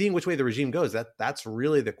 seeing which way the regime goes, that's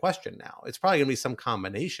really the question now. It's probably going to be some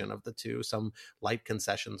combination of the two, some light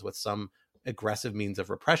concessions with some aggressive means of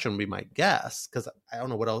repression, we might guess, because I don't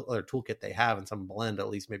know what other toolkit they have, and some blend at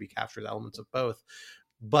least maybe captures elements of both.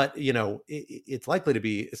 But, it's likely to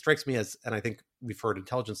be, it strikes me as, and I think we've heard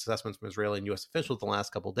intelligence assessments from Israeli and U.S. officials the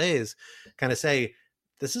last couple of days kind of say,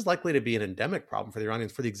 this is likely to be an endemic problem for the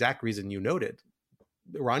Iranians for the exact reason you noted.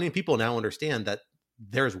 Iranian people now understand that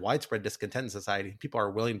there's widespread discontent in society. People are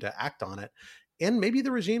willing to act on it. And maybe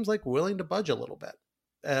the regime's willing to budge a little bit.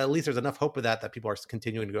 At least there's enough hope of that people are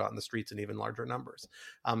continuing to go out in the streets in even larger numbers.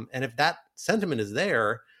 And if that sentiment is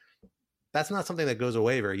there, that's not something that goes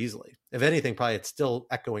away very easily. If anything, probably it's still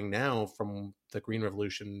echoing now from the Green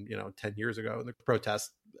Revolution, 10 years ago, the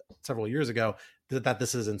protests several years ago, that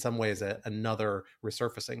this is in some ways another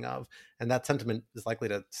resurfacing of. And that sentiment is likely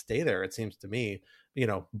to stay there, it seems to me,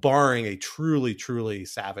 barring a truly, truly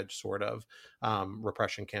savage sort of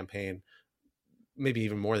repression campaign. Maybe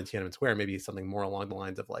even more than Tiananmen Square, maybe something more along the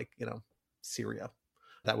lines of Syria,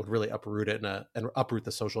 that would really uproot it and uproot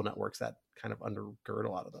the social networks that kind of undergird a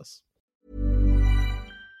lot of this.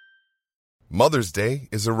 Mother's Day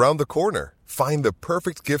is around the corner. Find the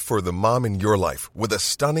perfect gift for the mom in your life with a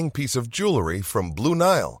stunning piece of jewelry from Blue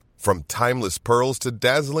Nile. From timeless pearls to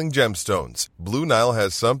dazzling gemstones, Blue Nile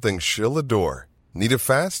has something she'll adore. Need it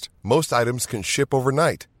fast? Most items can ship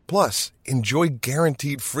overnight. Plus, enjoy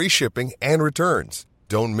guaranteed free shipping and returns.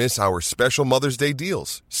 Don't miss our special Mother's Day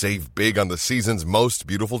deals. Save big on the season's most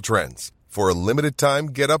beautiful trends. For a limited time,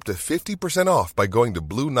 get up to 50% off by going to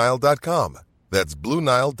BlueNile.com. That's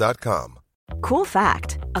BlueNile.com. Cool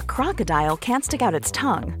fact, a crocodile can't stick out its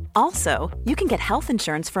tongue. Also, you can get health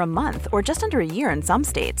insurance for a month or just under a year in some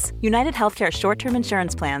states. United Healthcare short-term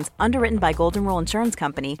insurance plans, underwritten by Golden Rule Insurance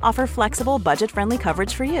Company, offer flexible, budget-friendly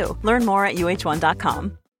coverage for you. Learn more at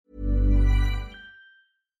UH1.com.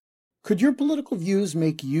 Could your political views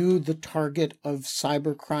make you the target of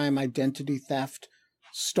cybercrime, identity theft,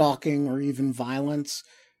 stalking, or even violence?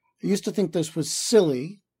 I used to think this was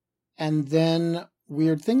silly, and then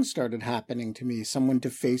weird things started happening to me. Someone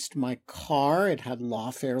defaced my car. It had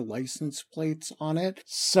lawfare license plates on it.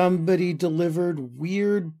 Somebody delivered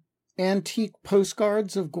weird antique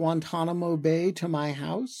postcards of Guantanamo Bay to my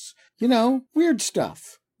house. Weird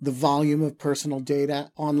stuff. The volume of personal data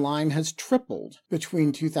online has tripled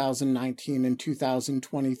between 2019 and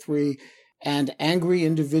 2023, and angry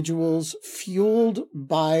individuals fueled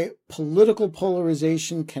by political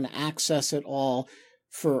polarization can access it all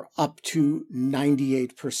for up to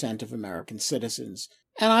 98% of American citizens.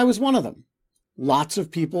 And I was one of them. Lots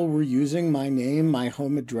of people were using my name, my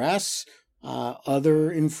home address,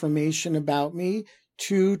 other information about me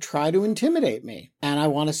to try to intimidate me. And I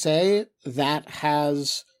want to say that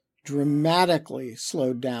has dramatically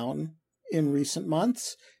slowed down in recent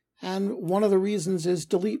months. And one of the reasons is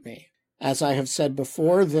Delete Me. As I have said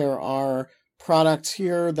before, there are products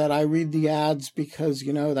here that I read the ads because,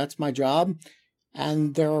 that's my job.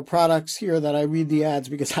 And there are products here that I read the ads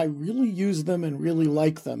because I really use them and really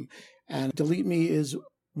like them. And Delete Me is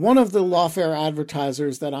one of the Lawfare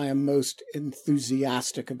advertisers that I am most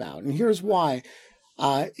enthusiastic about. And here's why.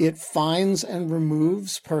 It finds and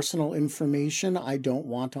removes personal information I don't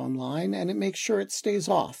want online, and it makes sure it stays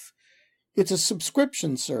off. It's a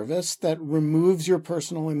subscription service that removes your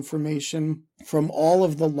personal information from all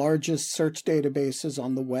of the largest search databases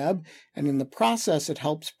on the web, and in the process, it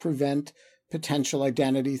helps prevent potential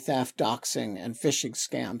identity theft, doxing, and phishing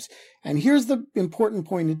scams. And here's the important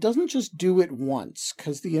point. It doesn't just do it once,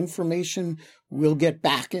 because the information will get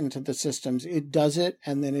back into the systems. It does it,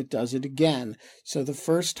 and then it does it again. So the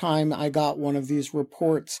first time I got one of these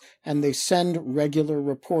reports, and they send regular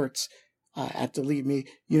reports at Delete Me,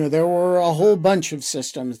 there were a whole bunch of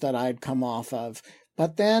systems that I'd come off of.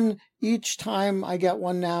 But then each time I get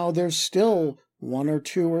one now, there's still one or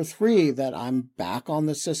two or three that I'm back on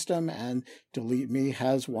the system, and Delete Me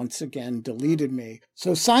has once again deleted me.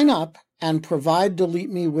 So sign up and provide Delete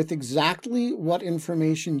Me with exactly what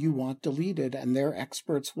information you want deleted, and their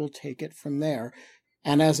experts will take it from there.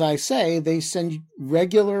 And as I say, they send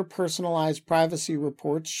regular personalized privacy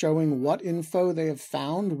reports showing what info they have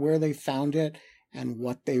found, where they found it, and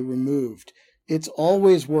what they removed. It's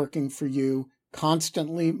always working for you,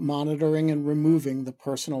 constantly monitoring and removing the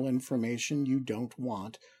personal information you don't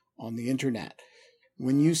want on the internet.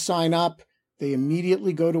 When you sign up, they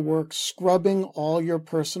immediately go to work scrubbing all your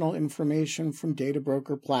personal information from data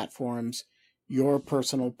broker platforms. Your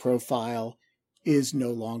personal profile is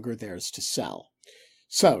no longer theirs to sell.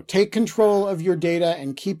 So take control of your data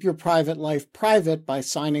and keep your private life private by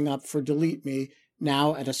signing up for Delete Me,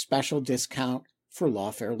 now at a special discount for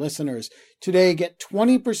Lawfare listeners. Today, get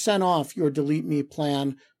 20% off your Delete Me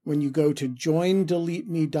plan when you go to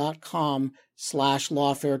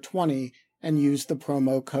joindeleteme.com/Lawfare20 and use the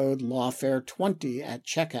promo code Lawfare20 at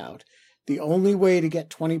checkout. The only way to get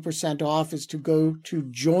 20% off is to go to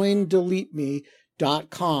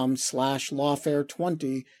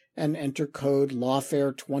joindeleteme.com/Lawfare20 and enter code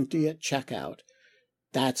Lawfare20 at checkout.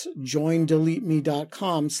 That's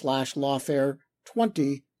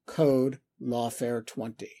joindeleteme.com/Lawfare20, code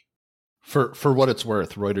Lawfare20. For what it's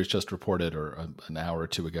worth, Reuters just reported, or an hour or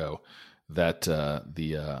two ago, that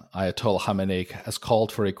the Ayatollah Khamenei has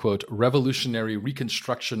called for a, quote, revolutionary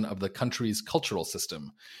reconstruction of the country's cultural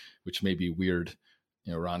system, which may be weird,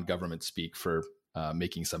 Iran government speak for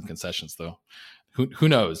making some concessions, though. Who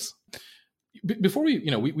knows? Before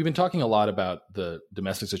we've been talking a lot about the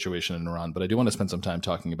domestic situation in Iran, but I do want to spend some time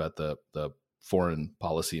talking about the foreign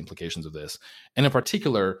policy implications of this, and in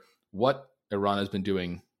particular, what Iran has been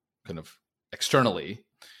doing kind of externally.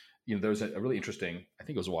 There was a really interesting, I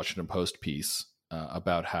think it was a Washington Post piece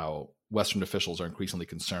about how Western officials are increasingly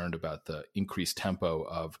concerned about the increased tempo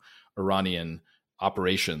of Iranian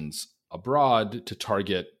operations abroad to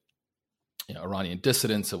target Iranian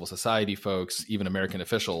dissidents, civil society folks, even American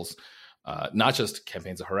officials, not just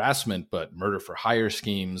campaigns of harassment, but murder for hire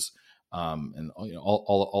schemes, and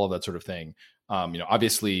all of that sort of thing.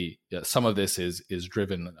 Obviously, some of this is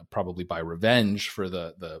driven probably by revenge for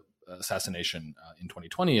the assassination in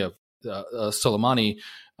 2020 of Soleimani.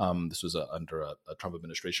 This was under a Trump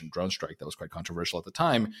administration drone strike that was quite controversial at the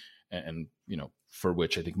time, and for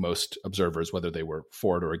which I think most observers, whether they were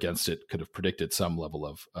for it or against it, could have predicted some level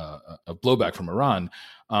of blowback from Iran.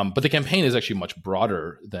 But the campaign is actually much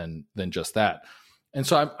broader than just that. And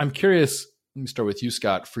so I'm curious. Let me start with you,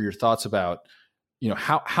 Scott, for your thoughts about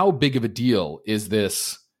how big of a deal is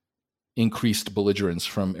this increased belligerence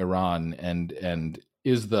from Iran, and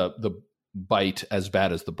is the bite as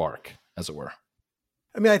bad as the bark, as it were?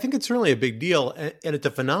 I mean, I think it's certainly a big deal, and it's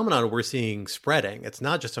a phenomenon we're seeing spreading. It's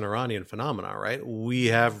not just an Iranian phenomenon, right? We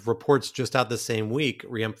have reports just out the same week,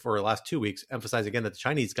 for the last 2 weeks, emphasize again that the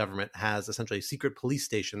Chinese government has essentially secret police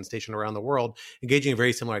stations stationed around the world, engaging in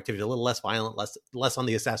very similar activity, a little less violent, less on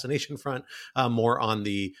the assassination front, more on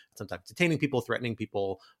the sometimes detaining people, threatening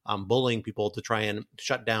people, bullying people to try and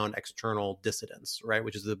shut down external dissidents, right?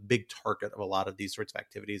 Which is the big target of a lot of these sorts of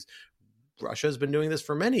activities. Russia has been doing this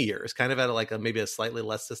for many years, kind of at maybe a slightly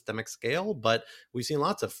less systemic scale, but we've seen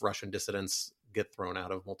lots of Russian dissidents get thrown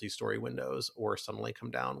out of multi-story windows or suddenly come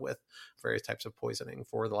down with various types of poisoning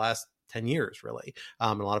for the last 10 years, really,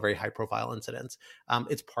 and a lot of very high-profile incidents.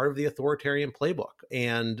 It's part of the authoritarian playbook,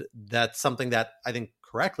 and that's something that I think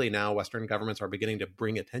correctly now Western governments are beginning to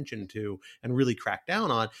bring attention to and really crack down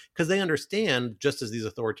on, because they understand, just as these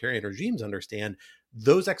authoritarian regimes understand,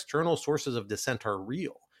 those external sources of dissent are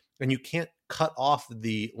real. And you can't cut off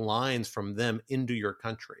the lines from them into your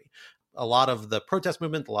country. A lot of the protest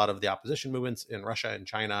movement, a lot of the opposition movements in Russia and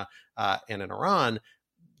China and in Iran,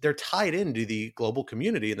 they're tied into the global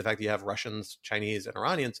community and the fact that you have Russians, Chinese, and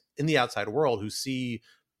Iranians in the outside world who see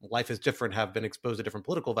life as different, have been exposed to different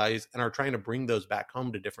political values, and are trying to bring those back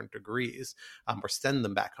home to different degrees, or send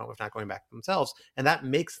them back home if not going back themselves. And that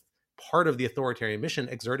makes part of the authoritarian mission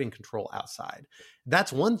exerting control outside.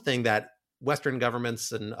 That's one thing that Western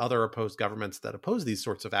governments and other opposed governments that oppose these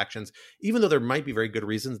sorts of actions, even though there might be very good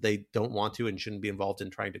reasons they don't want to and shouldn't be involved in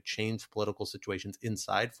trying to change political situations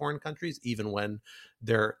inside foreign countries, even when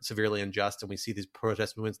they're severely unjust and we see these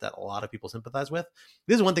protest movements that a lot of people sympathize with.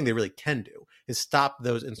 This is one thing they really can do, is stop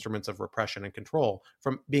those instruments of repression and control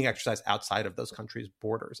from being exercised outside of those countries'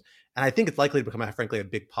 borders. And I think it's likely to become, frankly, a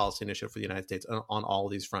big policy initiative for the United States on all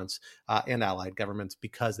of these fronts and allied governments,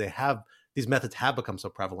 because these methods have become so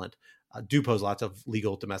prevalent, do pose lots of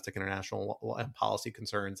legal, domestic, international, and policy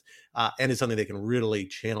concerns, and is something they can really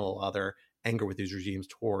channel other anger with these regimes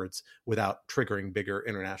towards without triggering bigger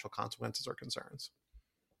international consequences or concerns.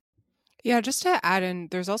 Yeah, just to add in,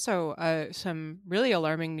 there's also some really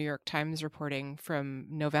alarming New York Times reporting from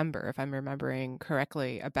November, if I'm remembering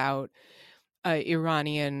correctly, about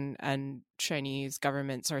Iranian and Chinese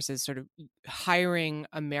government sources sort of hiring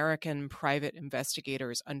American private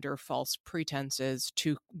investigators under false pretenses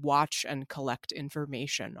to watch and collect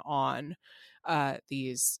information on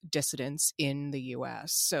these dissidents in the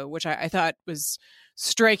U.S. So, which I thought was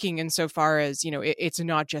striking insofar as, it's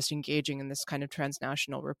not just engaging in this kind of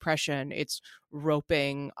transnational repression, it's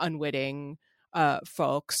roping unwitting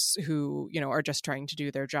folks who, are just trying to do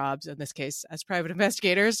their jobs, in this case as private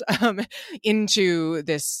investigators, into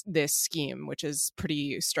this scheme, which is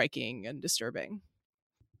pretty striking and disturbing.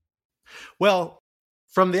 Well,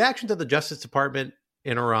 from the actions of the Justice Department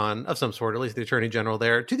in Iran, of some sort, at least the Attorney General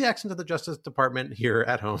there, to the actions of the Justice Department here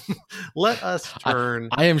at home, let us turn.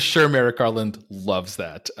 I am sure Merrick Garland loves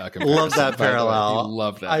that. Loves that parallel.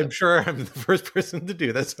 Love that. I'm sure I'm the first person to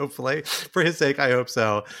do this, hopefully. For his sake, I hope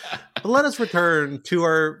so. But let us return to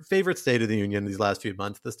our favorite state of the union these last few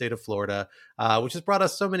months, the state of Florida, which has brought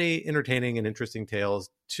us so many entertaining and interesting tales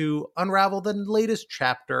to unravel the latest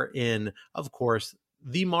chapter in, of course,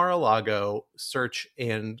 the Mar-a-Lago search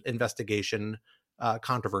and investigation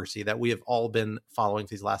controversy that we have all been following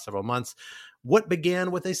these last several months. What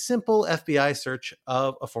began with a simple FBI search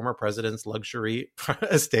of a former president's luxury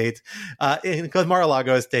estate, in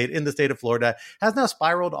Mar-a-Lago estate in the state of Florida, has now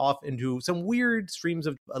spiraled off into some weird streams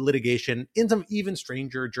of litigation in some even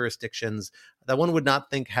stranger jurisdictions that one would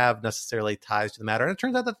not think have necessarily ties to the matter. And it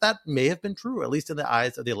turns out that may have been true, at least in the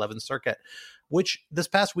eyes of the 11th Circuit, which this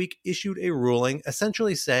past week issued a ruling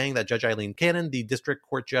essentially saying that Judge Eileen Cannon, the district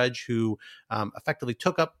court judge who effectively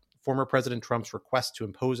took up former President Trump's request to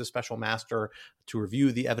impose a special master to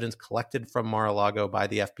review the evidence collected from Mar-a-Lago by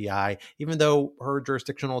the FBI, even though her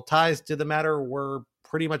jurisdictional ties to the matter were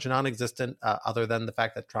pretty much non-existent, other than the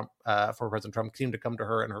fact that former President Trump seemed to come to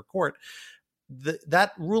her in her court.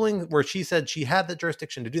 That ruling where she said she had the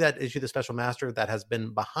jurisdiction to do that, issue the special master that has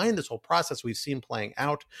been behind this whole process we've seen playing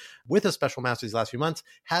out with a special master these last few months,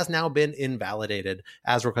 has now been invalidated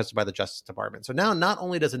as requested by the Justice Department. So now not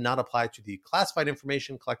only does it not apply to the classified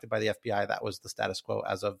information collected by the FBI, that was the status quo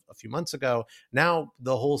as of a few months ago, now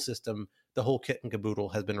the whole system, the whole kit and caboodle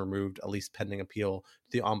has been removed, at least pending appeal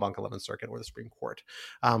to the en banc 11th Circuit or the Supreme Court,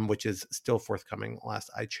 which is still forthcoming last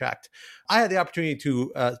I checked. I had the opportunity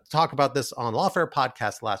to talk about this on Lawfare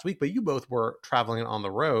podcast last week, but you both were traveling on the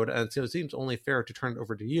road, and so it seems only fair to turn it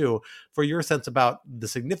over to you for your sense about the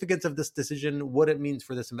significance of this decision, what it means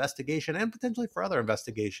for this investigation, and potentially for other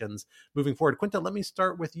investigations moving forward. Quinta, let me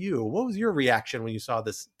start with you. What was your reaction when you saw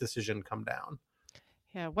this decision come down?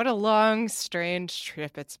 Yeah, what a long, strange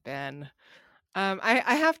trip it's been.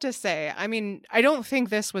 I have to say, I mean, I don't think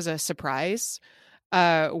this was a surprise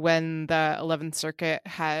when the 11th Circuit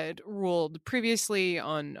had ruled previously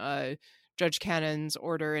on Judge Cannon's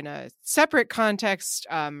order in a separate context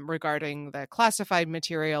regarding the classified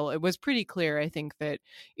material. It was pretty clear, I think, that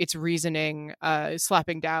its reasoning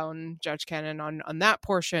slapping down Judge Cannon on that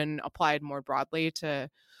portion applied more broadly to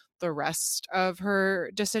the rest of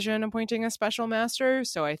her decision appointing a special master.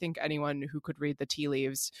 So I think anyone who could read the tea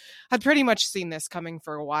leaves had pretty much seen this coming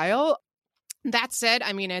for a while. That said,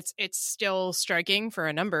 I mean, it's still striking for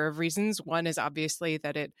a number of reasons. One is obviously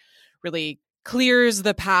that it really clears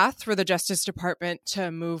the path for the Justice Department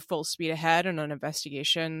to move full speed ahead on an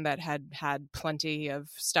investigation that had plenty of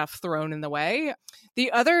stuff thrown in the way.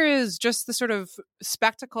 The other is just the sort of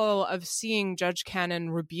spectacle of seeing Judge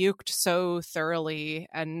Cannon rebuked so thoroughly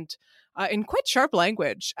and in quite sharp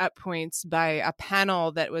language at points by a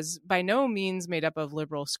panel that was by no means made up of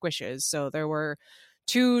liberal squishes. So there were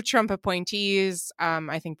two Trump appointees,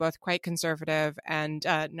 I think both quite conservative, and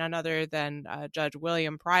none other than Judge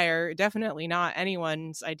William Pryor. Definitely not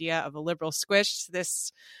anyone's idea of a liberal squish.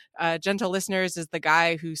 This, gentle listeners, is the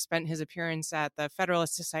guy who spent his appearance at the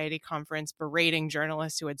Federalist Society conference berating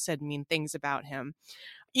journalists who had said mean things about him.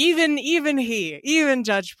 Even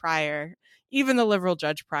Judge Pryor, even the liberal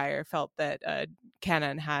Judge Pryor felt that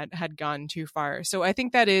Cannon had gone too far. So I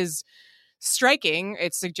think that is striking.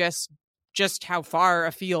 It suggests just how far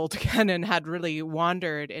afield Cannon had really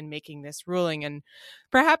wandered in making this ruling, and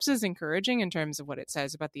perhaps is encouraging in terms of what it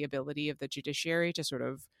says about the ability of the judiciary to sort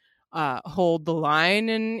of hold the line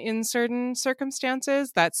in certain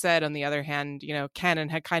circumstances. That said, on the other hand, you know, Cannon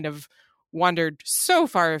had kind of wandered so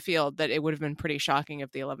far afield that it would have been pretty shocking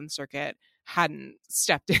if the 11th Circuit hadn't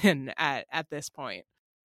stepped in at this point.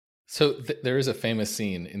 So there is a famous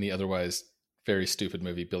scene in the otherwise very stupid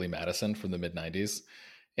movie Billy Madison from the mid-90s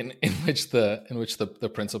in which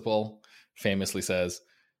the principal famously says,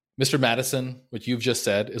 "Mr. Madison, what you've just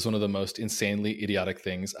said is one of the most insanely idiotic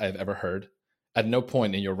things I have ever heard. At no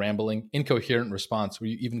point in your rambling, incoherent response were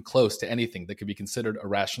you even close to anything that could be considered a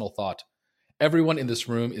rational thought. Everyone in this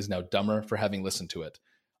room is now dumber for having listened to it.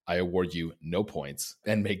 I award you no points,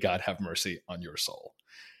 and may God have mercy on your soul."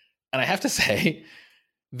 And I have to say,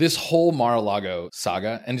 this whole Mar-a-Lago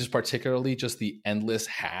saga, and just particularly just the endless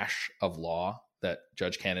hash of law that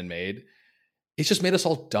Judge Cannon made, it's just made us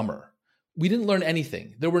all dumber. We didn't learn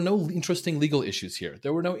anything. There were no interesting legal issues here.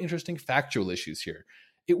 There were no interesting factual issues here.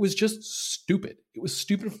 It was just stupid. It was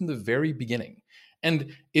stupid from the very beginning.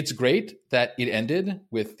 And it's great that it ended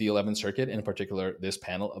with the 11th Circuit, in particular, this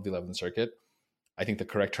panel of the 11th Circuit. I think the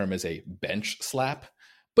correct term is a bench slap,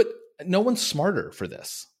 but no one's smarter for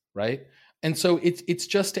this, right? And so it's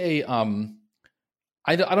just a,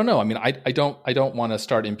 I don't know. I mean, I don't want to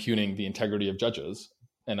start impugning the integrity of judges,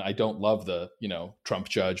 and I don't love the, you know, Trump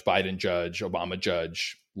judge, Biden judge, Obama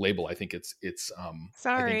judge label. I think it's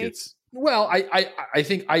sorry. I think it's, well, I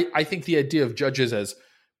think the idea of judges as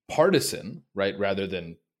partisan, right, rather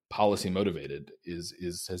than policy motivated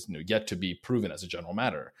has yet to be proven as a general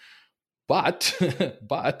matter. But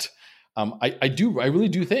I really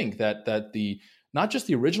do think that the not just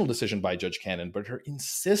the original decision by Judge Cannon, but her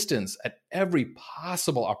insistence at every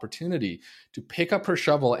possible opportunity to pick up her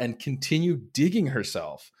shovel and continue digging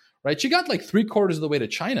herself, right? She got like 3/4 of the way to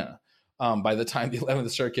China by the time the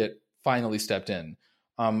 11th Circuit finally stepped in.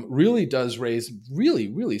 Really does raise really,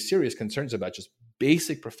 really serious concerns about just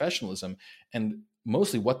basic professionalism and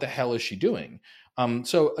mostly what the hell is she doing?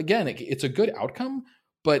 So again, it's a good outcome,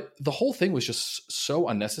 but the whole thing was just so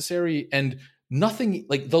unnecessary, and nothing,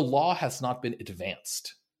 like, the law has not been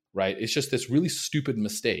advanced, right? It's just this really stupid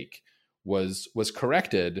mistake was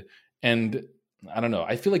corrected. And I don't know,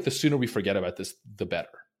 I feel like the sooner we forget about this, the better.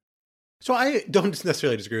 So I don't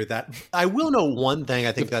necessarily disagree with that. I will know one thing.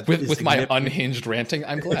 I think that with my unhinged ranting,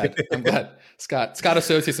 I'm glad. Scott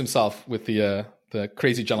associates himself with the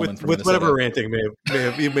crazy gentleman from Minnesota. Whatever ranting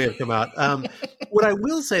may have come out. What I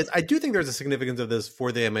will say is I do think there's a significance of this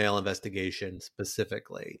for the MAL investigation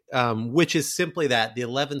specifically, which is simply that the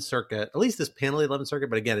 11th Circuit, at least this panel of the 11th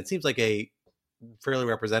Circuit, but again, it seems like a fairly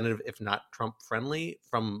representative, if not Trump friendly,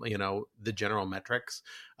 from, you know, the general metrics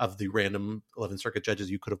of the random 11th Circuit judges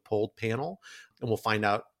you could have polled panel. And we'll find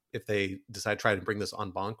out if they decide to try to bring this en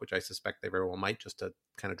banc, which I suspect they very well might, just to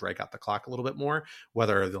kind of drag out the clock a little bit more,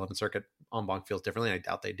 whether the 11th Circuit en banc feels differently. I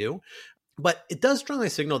doubt they do. But it does strongly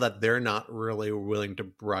signal that they're not really willing to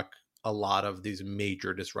brook a lot of these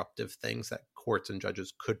major disruptive things that courts and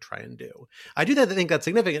judges could try and do. I do think that's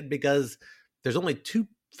significant because there's only two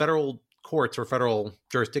federal courts or federal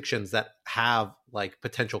jurisdictions that have like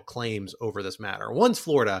potential claims over this matter. One's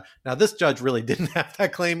Florida. Now, this judge really didn't have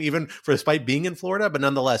that claim, even despite being in Florida, but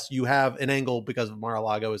nonetheless, you have an angle because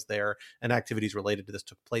Mar-a-Lago is there and activities related to this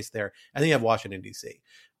took place there. And then you have Washington, D.C.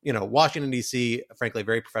 Washington, D.C., frankly, a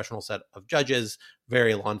very professional set of judges,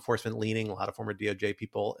 very law enforcement leaning, a lot of former DOJ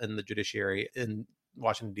people in the judiciary in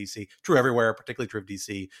Washington, D.C. True everywhere, particularly true of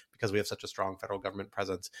D.C., because we have such a strong federal government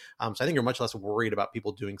presence. So I think you're much less worried about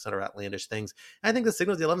people doing sort of outlandish things. And I think the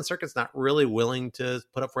signals the 11th Circuit's not really willing to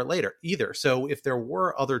put up for it later either. So if there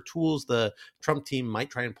were other tools the Trump team might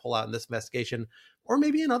try and pull out in this investigation, or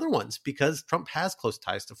maybe in other ones, because Trump has close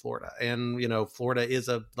ties to Florida. And, Florida is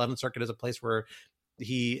 11th Circuit is a place where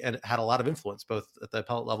he had a lot of influence, both at the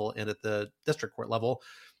appellate level and at the district court level.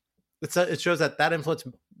 It shows that influence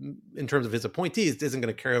in terms of his appointees isn't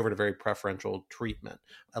going to carry over to very preferential treatment,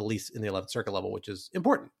 at least in the 11th Circuit level, which is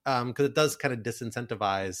important because it does kind of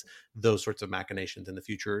disincentivize those sorts of machinations in the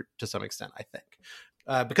future to some extent, I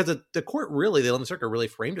think. Because the court really, the 11th Circuit really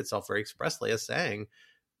framed itself very expressly as saying,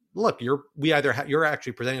 look, you're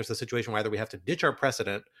actually presenting us a situation where either we have to ditch our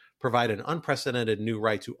precedent, provide an unprecedented new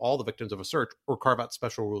right to all the victims of a search, or carve out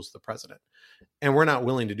special rules to the president. And we're not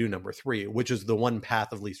willing to do number 3, which is the one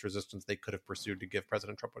path of least resistance they could have pursued to give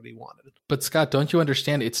President Trump what he wanted. But Scott, don't you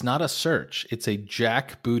understand? It's not a search. It's a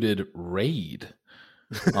jackbooted raid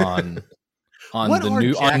on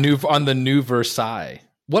the new Versailles.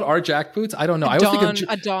 What are jackboots? I don't know.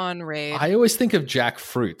 A dawn raid. I always think of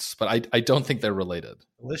jackfruits, but I don't think they're related.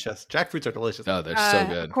 Delicious. Jackfruits are delicious. Oh, they're so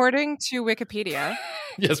good. According to Wikipedia,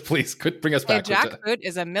 yes, please, could bring us back. A jackboot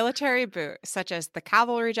is a military boot, such as the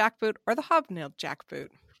cavalry jackboot or the hobnailed jackboot.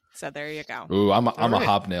 So there you go. Ooh, I'm a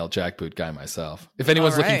hobnail jackboot guy myself. If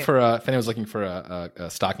anyone's looking for a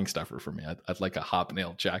stocking stuffer for me, I'd like a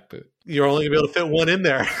hobnail jackboot. You're only gonna be able to fit one in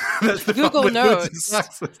there. That's the Google Notes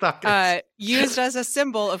used as a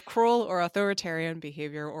symbol of cruel or authoritarian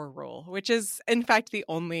behavior or rule, which is in fact the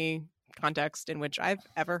only context in which I've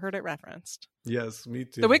ever heard it referenced. Yes, me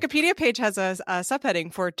too. The Wikipedia page has a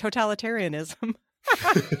subheading for totalitarianism.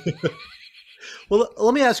 Well,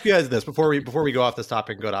 let me ask you guys this before we go off this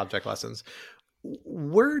topic and go to object lessons.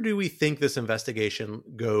 Where do we think this investigation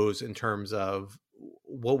goes in terms of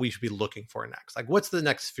what we should be looking for next? Like, what's the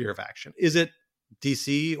next sphere of action? Is it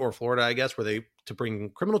DC or Florida, I guess, where they to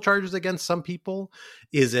bring criminal charges against some people?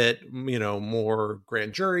 Is it, more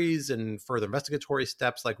grand juries and further investigatory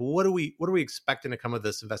steps? Like, what are we expecting to come of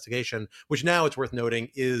this investigation, which now it's worth noting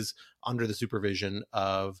is under the supervision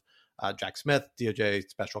of Jack Smith, DOJ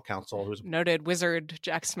special counsel, who's noted wizard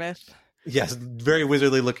Jack Smith. Yes, very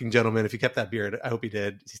wizardly looking gentleman. If he kept that beard, I hope he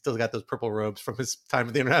did. He still got those purple robes from his time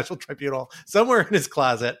at the International Tribunal somewhere in his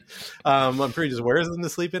closet. I'm sure he just wears them to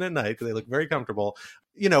sleep in at night because they look very comfortable.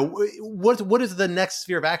 What is the next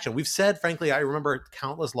sphere of action? We've said, frankly, I remember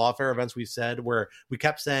countless lawfare events we've said where we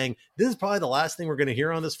kept saying, this is probably the last thing we're going to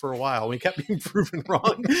hear on this for a while. We kept being proven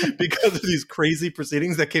wrong because of these crazy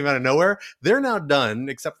proceedings that came out of nowhere. They're now done,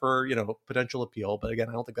 except for, potential appeal. But again,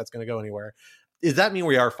 I don't think that's going to go anywhere. Does that mean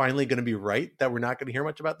we are finally going to be right that we're not going to hear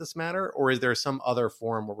much about this matter? Or is there some other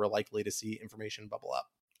forum where we're likely to see information bubble up?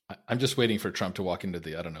 I'm just waiting for Trump to walk into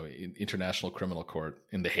the, International Criminal Court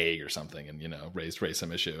in The Hague or something and, raise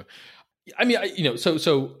some issue. I mean,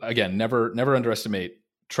 so again, never underestimate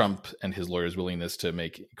Trump and his lawyers' willingness to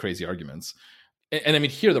make crazy arguments. And I mean,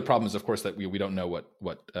 here the problem is, of course, that we don't know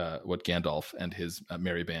what Gandalf and his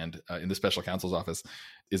merry band in the special counsel's office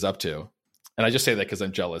is up to. And I just say that because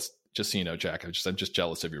I'm jealous. Just so you know, Jack, I'm just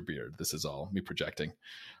jealous of your beard. This is all me projecting.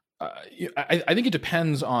 I think it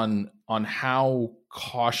depends on how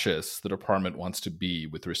cautious the department wants to be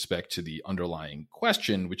with respect to the underlying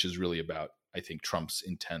question, which is really about, I think, Trump's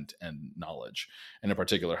intent and knowledge, and in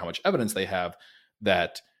particular, how much evidence they have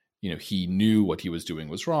that he knew what he was doing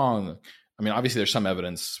was wrong. I mean, obviously, there's some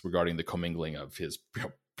evidence regarding the commingling of his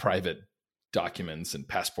private documents and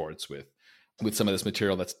passports with some of this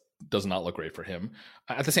material that does not look great for him.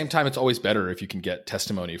 At the same time, it's always better if you can get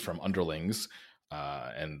testimony from underlings.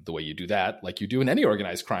 And the way you do that, like you do in any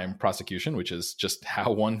organized crime prosecution, which is just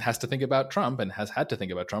how one has to think about Trump and has had to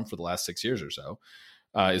think about Trump for the last 6 years or so,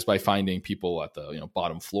 is by finding people at the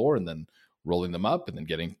bottom floor and then rolling them up and then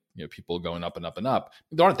getting people going up and up and up.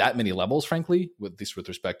 There aren't that many levels, frankly, with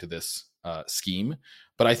respect to this scheme,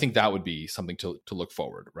 but I think that would be something to look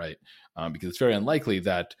forward, right? Because it's very unlikely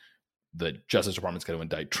that the Justice Department's going to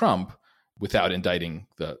indict Trump without indicting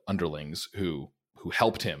the underlings who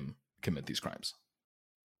helped him commit these crimes.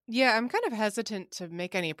 Yeah, I'm kind of hesitant to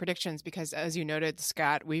make any predictions because, as you noted,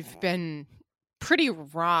 Scott, we've been pretty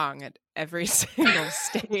wrong at every single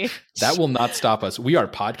stage. That will not stop us. We are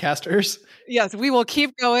podcasters. Yes, we will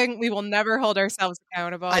keep going. We will never hold ourselves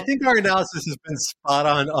accountable. I think our analysis has been spot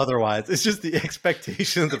on otherwise. It's just the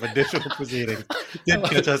expectations of additional proceedings did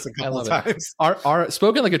catch us a couple of times. Our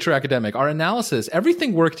spoken like a true academic, our analysis,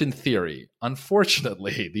 everything worked in theory.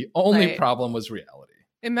 Unfortunately, the only problem was reality.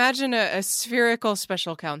 Imagine a spherical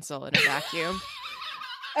special counsel in a vacuum.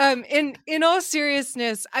 In all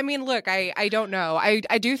seriousness, I mean, look, I don't know.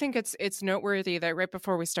 I do think it's noteworthy that right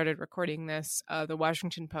before we started recording this, the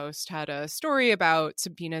Washington Post had a story about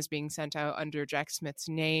subpoenas being sent out under Jack Smith's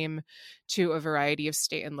name to a variety of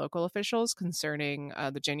state and local officials concerning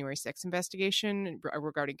the January 6th investigation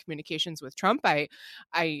regarding communications with Trump.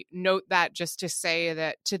 I note that just to say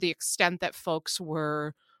that to the extent that folks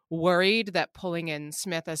were worried that pulling in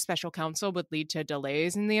Smith as special counsel would lead to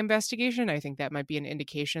delays in the investigation, I think that might be an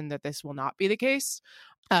indication that this will not be the case.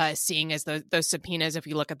 Seeing as those subpoenas, if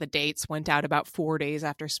you look at the dates, went out about 4 days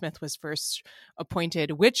after Smith was first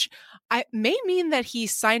appointed, which may mean that he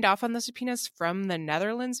signed off on the subpoenas from the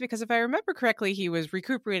Netherlands, because if I remember correctly, he was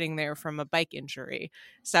recuperating there from a bike injury.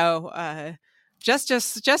 So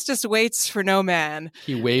justice waits for no man.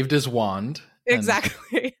 He waved his wand.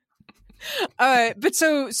 Exactly. But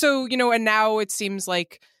so, and now it seems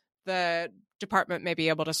like the department may be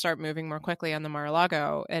able to start moving more quickly on the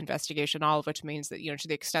Mar-a-Lago investigation, all of which means that, to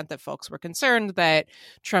the extent that folks were concerned that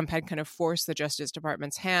Trump had kind of forced the Justice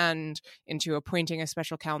Department's hand into appointing a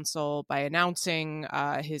special counsel by announcing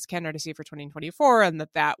his candidacy for 2024, and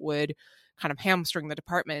that would kind of hamstring the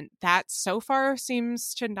department, that so far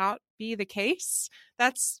seems to not be the case.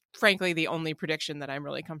 That's frankly the only prediction that I'm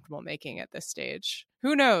really comfortable making at this stage.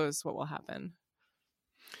 Who knows what will happen?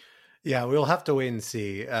 Yeah, we'll have to wait and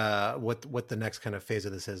see what the next kind of phase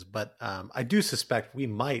of this is. But I do suspect we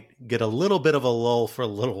might get a little bit of a lull for a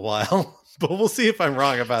little while, but we'll see if I'm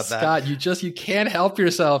wrong about that. Scott, you can't help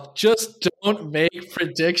yourself. Just don't make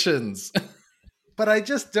predictions. But I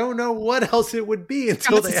just don't know what else it would be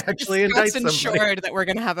until they actually indict somebody. Ensured that we're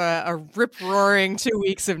going to have a rip-roaring 2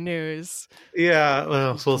 weeks of news. Yeah,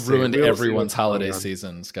 well, we'll see. Ruined everyone's holiday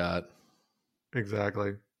season, Scott.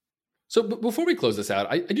 Exactly. So before we close this out,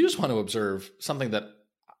 I do just want to observe something that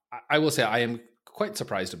I will say I am quite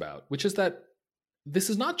surprised about, which is that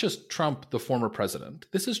this is not just Trump, the former president.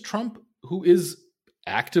 This is Trump, who is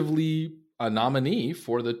actively a nominee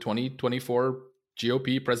for the 2024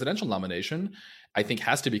 GOP presidential nomination. I think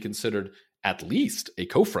has to be considered at least a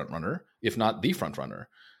co-frontrunner, if not the frontrunner.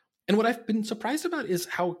 And what I've been surprised about is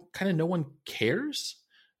how kind of no one cares.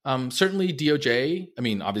 Certainly DOJ, I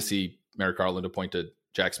mean, obviously Merrick Garland appointed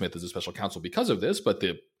Jack Smith as a special counsel because of this, but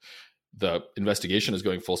the investigation is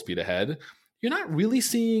going full speed ahead. You're not really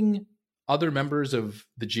seeing other members of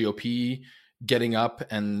the GOP getting up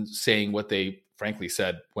and saying what they frankly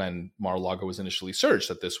said when Mar-a-Lago was initially searched,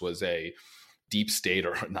 that this was a deep state,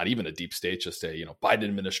 or not even a deep state, just a Biden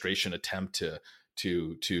administration attempt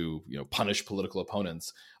to punish political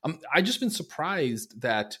opponents. I've just been surprised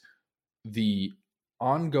that the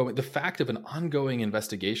fact of an ongoing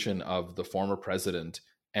investigation of the former president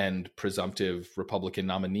and presumptive Republican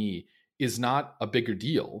nominee is not a bigger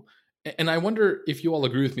deal. And I wonder if you all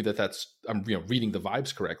agree with me that I'm reading the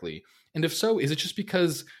vibes correctly. And if so, is it just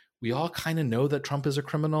because we all kind of know that Trump is a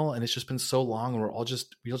criminal and it's just been so long, and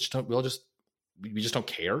we just don't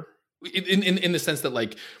care in the sense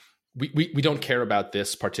that we don't care about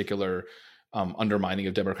this particular undermining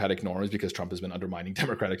of democratic norms because Trump has been undermining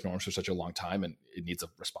democratic norms for such a long time and it needs a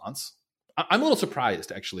response. I'm a little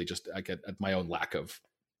surprised, actually, just at my own lack of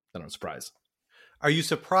surprise. Are you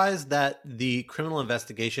surprised that the criminal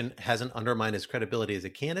investigation hasn't undermined his credibility as a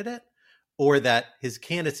candidate, or that his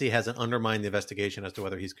candidacy hasn't undermined the investigation as to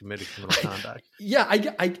whether he's committed criminal conduct? Yeah,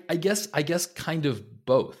 I guess kind of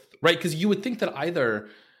both, right? Because you would think that either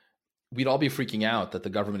we'd all be freaking out that the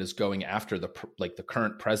government is going after the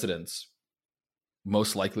current president's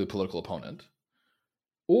most likely political opponent,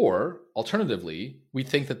 or alternatively, we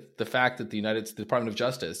think that the fact that the Department of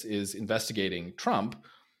Justice is investigating Trump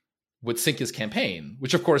would sink his campaign,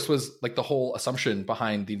 which of course was the whole assumption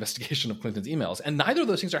behind the investigation of Clinton's emails. And neither of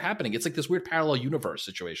those things are happening. It's this weird parallel universe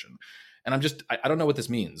situation. And I don't know what this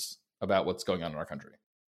means about what's going on in our country.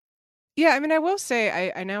 Yeah, I mean, I will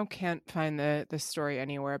say I now can't find the story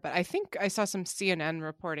anywhere, but I think I saw some CNN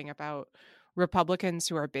reporting about Republicans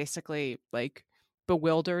who are basically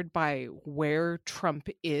bewildered by where Trump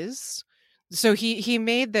is. So he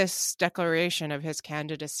made this declaration of his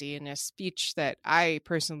candidacy in a speech that I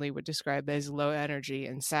personally would describe as low energy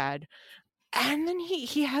and sad. And then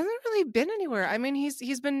he hasn't really been anywhere. I mean,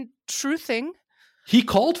 he's been truthing He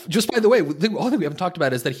called, just by the way, the only thing we haven't talked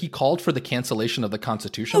about is that he called for the cancellation of the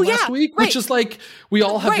Constitution last week, which is like, we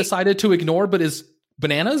all have decided to ignore, but is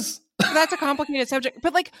bananas. That's a complicated subject.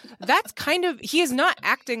 But like, that's kind of, he is not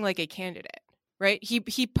acting like a candidate, right?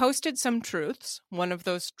 He posted some truths. One of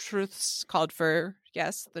those truths called for,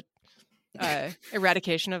 yes, the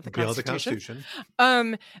eradication of the Constitution.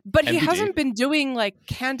 But he hasn't been doing like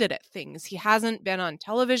candidate things. He hasn't been on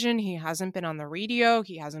television. He hasn't been on the radio.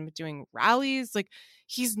 He hasn't been doing rallies. Like,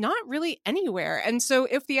 he's not really anywhere. And so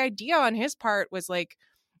if the idea on his part was like,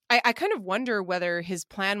 I kind of wonder whether his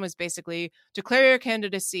plan was basically declare your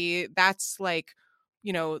candidacy. That's like,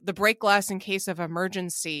 you know, the break glass in case of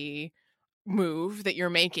emergency move that you're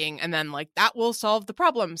making, and then like that will solve the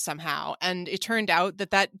problem somehow. And it turned out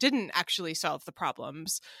that that didn't actually solve the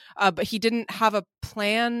problems, but he didn't have a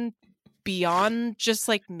plan beyond just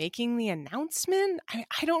like making the announcement.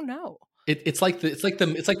 I don't know. It's like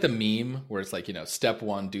the meme where it's like, you know, step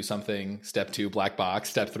 1, do something, step 2, black box,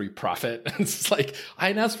 step 3, profit. It's like, I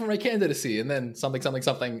announced for my candidacy, and then something,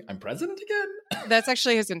 I'm president again. That's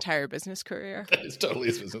actually his entire business career. That is totally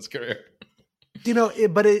his business career. You know,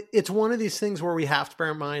 it's one of these things where we have to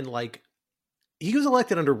bear in mind, like, he was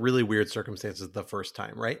elected under really weird circumstances the first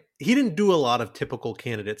time, right? He didn't do a lot of typical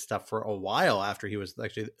candidate stuff for a while after he was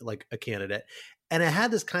actually like a candidate. And it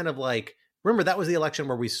had this kind of like, remember, that was the election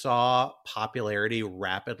where we saw popularity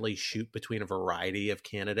rapidly shoot between a variety of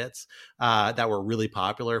candidates that were really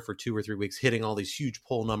popular for 2 or 3 weeks, hitting all these huge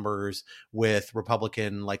poll numbers with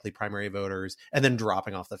Republican likely primary voters, and then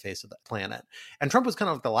dropping off the face of the planet. And Trump was kind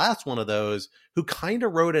of the last one of those who kind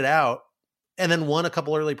of rode it out and then won a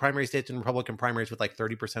couple early primary states in Republican primaries with like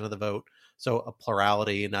 30% of the vote. So a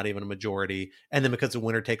plurality, not even a majority. And then because of the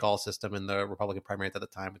winner-take-all system in the Republican primaries at the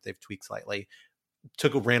time, which they've tweaked slightly,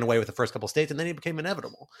 ran away with the first couple states, and then he became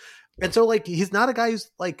inevitable. And so like, he's not a guy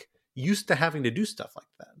who's like used to having to do stuff like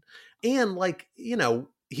that. And like, you know,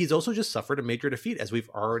 he's also just suffered a major defeat, as we've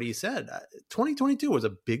already said. 2022 was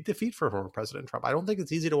a big defeat for former President Trump. I don't think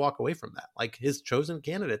it's easy to walk away from that. Like, his chosen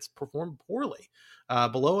candidates performed poorly,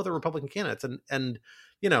 below other Republican candidates. And,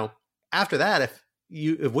 you know, after that, if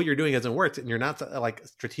what you're doing hasn't worked and you're not like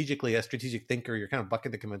strategically a strategic thinker, you're kind of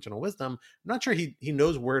bucking the conventional wisdom. I'm not sure he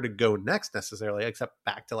knows where to go next necessarily, except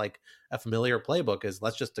back to like a familiar playbook is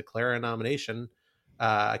let's just declare a nomination,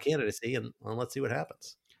 a candidacy, and let's see what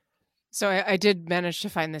happens. So I did manage to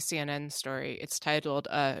find the CNN story. It's titled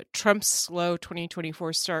Trump's Slow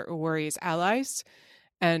 2024 Start Worries Allies.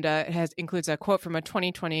 And it includes a quote from a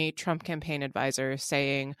 2020 Trump campaign advisor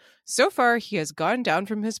saying, so far, he has gone down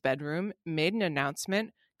from his bedroom, made an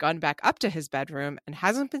announcement, gone back up to his bedroom, and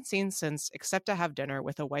hasn't been seen since except to have dinner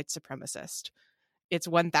with a white supremacist. It's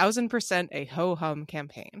 1000% a ho-hum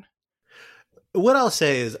campaign. What I'll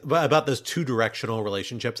say is about those two directional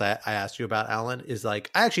relationships I asked you about, Alan, is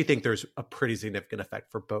like, I actually think there's a pretty significant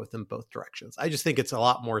effect for both in both directions. I just think it's a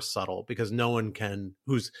lot more subtle because no one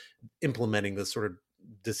who's implementing this sort of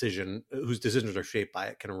decision, whose decisions are shaped by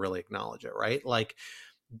it, can really acknowledge it, right? Like,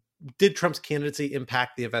 did Trump's candidacy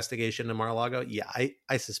impact the investigation in Mar-a-Lago? Yeah,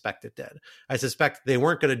 I suspect it did. I suspect they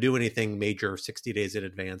weren't going to do anything major 60 days in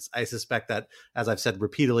advance. I suspect that, as I've said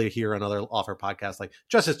repeatedly here on other Lawfare podcasts, like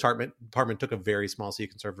Justice Department took a very small C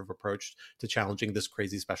conservative approach to challenging this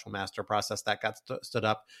crazy special master process that got stood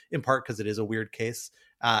up, in part because it is a weird case.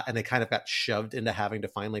 And they kind of got shoved into having to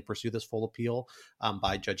finally pursue this full appeal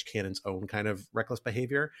by Judge Cannon's own kind of reckless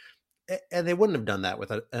behavior. And they wouldn't have done that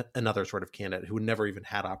with another sort of candidate who never even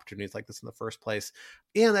had opportunities like this in the first place.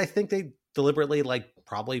 And I think they deliberately, like,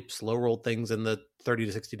 probably slow rolled things in the 30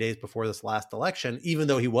 to 60 days before this last election, even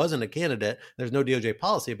though he wasn't a candidate. There's no DOJ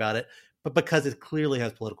policy about it, but because it clearly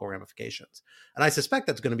has political ramifications. And I suspect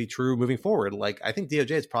that's going to be true moving forward. Like, I think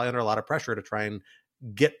DOJ is probably under a lot of pressure to try and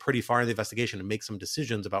get pretty far in the investigation and make some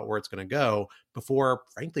decisions about where it's going to go before,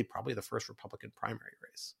 frankly, probably the first Republican primary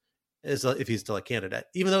race, is if he's still a candidate,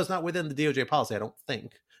 even though it's not within the DOJ policy, I don't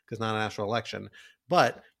think, because not a national election.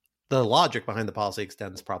 But the logic behind the policy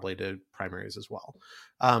extends probably to primaries as well,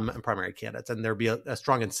 and primary candidates. And there'd be a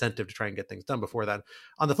strong incentive to try and get things done before then.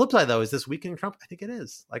 On the flip side, though, is this weakening Trump? I think it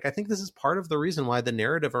is. Like, I think this is part of the reason why the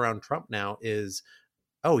narrative around Trump now is,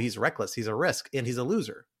 oh, he's reckless, he's a risk, and he's a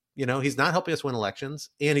loser. You know, he's not helping us win elections,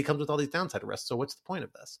 and he comes with all these downside risks. So what's the point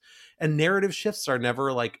of this? And narrative shifts are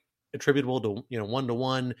never like attributable to, you know,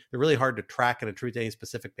 one-to-one. They're really hard to track and attribute to any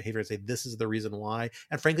specific behavior and say, this is the reason why.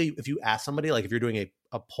 And frankly, if you ask somebody, like if you're doing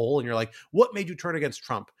a poll and you're like, what made you turn against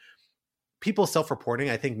Trump? People self-reporting,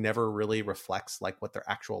 I think, never really reflects like what their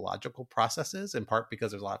actual logical process is, in part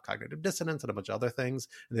because there's a lot of cognitive dissonance and a bunch of other things.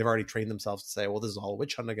 And they've already trained themselves to say, well, this is all a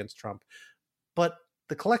witch hunt against Trump. But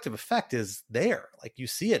the collective effect is there. Like, you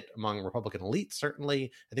see it among Republican elites,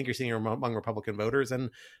 certainly. I think you're seeing it among Republican voters. And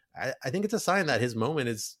I think it's a sign that his moment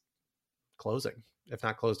is closing, if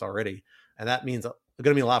not closed already. And that means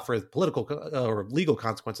going to be a lot for his political or legal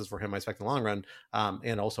consequences for him, I expect, in the long run.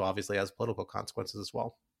 And also, obviously, has political consequences as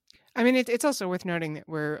well. I mean, it's also worth noting that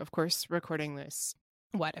we're, of course, recording this,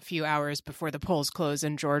 a few hours before the polls close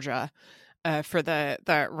in Georgia for the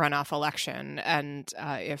runoff election. And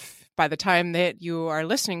if by the time that you are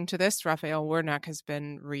listening to this, Raphael Warnock has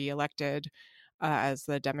been reelected as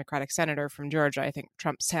the Democratic senator from Georgia, I think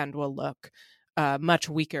Trump's hand will look much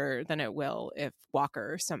weaker than it will if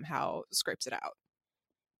Walker somehow scrapes it out.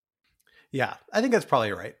 Yeah, I think that's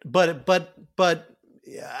probably right. But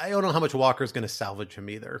I don't know how much Walker's going to salvage him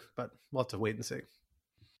either, but we'll have to wait and see.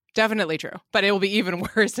 Definitely true. But it will be even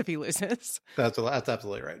worse if he loses. That's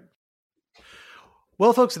absolutely right.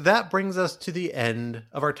 Well, folks, that brings us to the end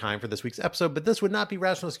of our time for this week's episode. But this would not be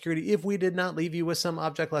Rational Security if we did not leave you with some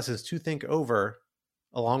object lessons to think over,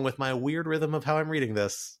 along with my weird rhythm of how I'm reading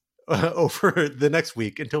this, over the next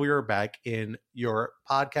week until we are back in your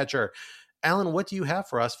podcatcher. Alan, what do you have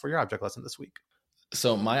for us for your object lesson this week?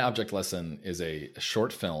 So my object lesson is a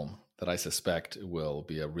short film that I suspect will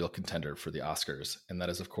be a real contender for the Oscars. And that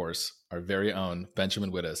is, of course, our very own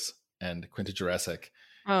Benjamin Wittes and Quinta Jurecic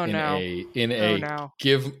in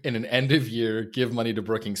an end of year give money to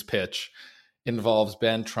Brookings pitch. It involves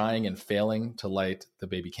Ben trying and failing to light the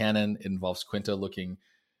baby cannon. It involves Quinta looking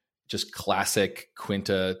just classic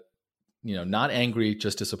Quinta, not angry,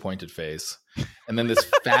 just disappointed face. And then this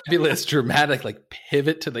fabulous dramatic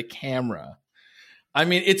pivot to the camera. I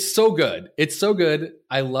mean, it's so good. It's so good.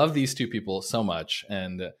 I love these two people so much.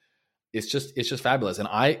 And it's just fabulous. And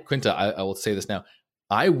Quinta, I will say this now.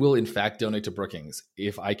 I will in fact donate to Brookings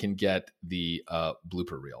if I can get the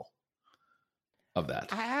blooper reel of that.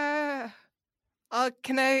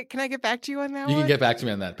 Can I get back to you on that? You can get back to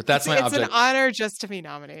me on that. But that's my object. It's an honor just to be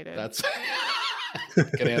nominated. That's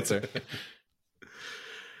good answer.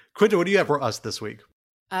 Quinta, what do you have for us this week?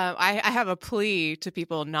 I have a plea to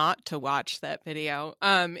people not to watch that video.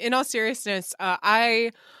 In all seriousness,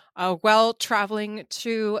 while traveling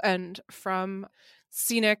to and from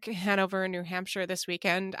scenic Hanover, New Hampshire this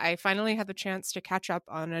weekend, I finally had the chance to catch up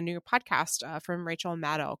on a new podcast from Rachel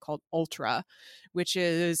Maddow called Ultra, which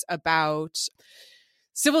is about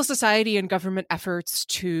civil society and government efforts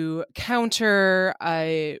to counter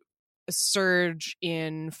a surge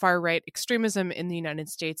in far-right extremism in the United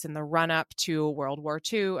States in the run-up to World War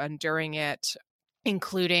II and during it,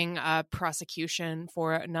 including prosecution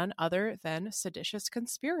for none other than seditious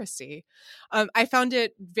conspiracy. I found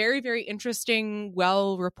it very, very interesting,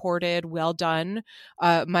 well-reported, well done.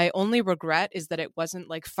 My only regret is that it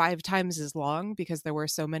wasn't 5 times as long because there were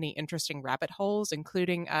so many interesting rabbit holes,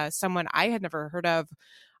 including someone I had never heard of,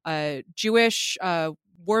 a Jewish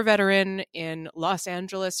war veteran in Los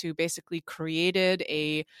Angeles who basically created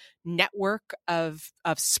a network of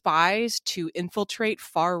spies to infiltrate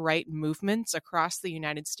far-right movements across the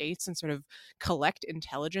United States and sort of collect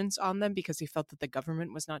intelligence on them because he felt that the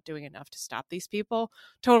government was not doing enough to stop these people.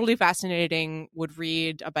 Totally fascinating. Would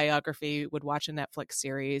read a biography, would watch a Netflix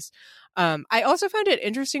series. I also found it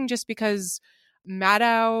interesting just because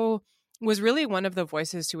Maddow was really one of the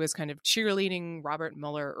voices who was kind of cheerleading Robert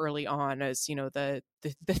Mueller early on as, the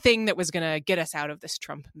thing that was going to get us out of this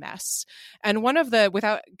Trump mess. And one of the,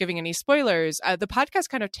 without giving any spoilers, the podcast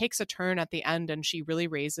kind of takes a turn at the end and she really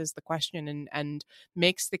raises the question and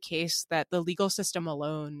makes the case that the legal system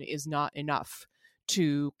alone is not enough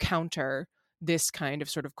to counter this kind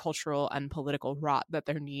of sort of cultural and political rot that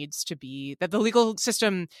there needs to be, that the legal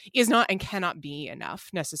system is not and cannot be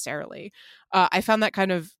enough necessarily. I found that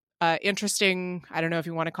kind of interesting, I don't know if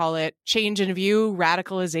you want to call it change in view,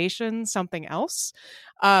 radicalization, something else,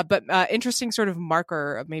 but interesting sort of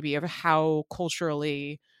marker of maybe of how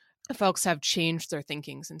culturally folks have changed their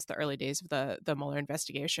thinking since the early days of the Mueller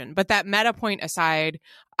investigation. But that meta point aside,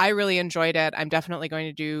 I really enjoyed it. I'm definitely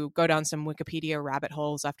going to go down some Wikipedia rabbit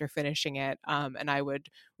holes after finishing it, and I would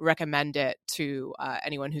recommend it to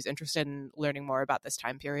anyone who's interested in learning more about this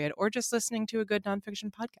time period or just listening to a good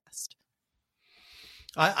nonfiction podcast.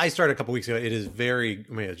 I started a couple weeks ago. It is it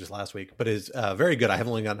was just last week, but it's very good. I haven't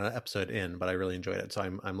only gotten an episode in, but I really enjoyed it. So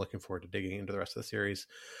I'm looking forward to digging into the rest of the series.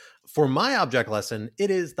 For my object lesson,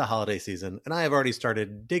 it is the holiday season, and I have already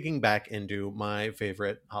started digging back into my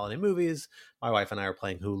favorite holiday movies. My wife and I are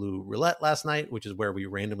playing Hulu Roulette last night, which is where we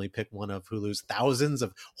randomly pick one of Hulu's thousands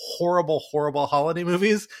of horrible, horrible holiday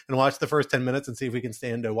movies and watch the first 10 minutes and see if we can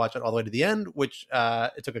stand to watch it all the way to the end, which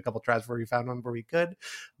it took a couple tries before we found one where we could.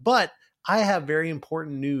 But I have very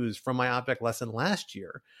important news from my object lesson last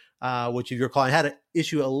year, which if you recall, I had to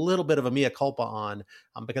issue a little bit of a mea culpa on,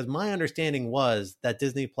 because my understanding was that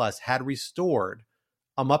Disney Plus had restored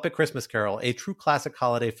A Muppet Christmas Carol, a true classic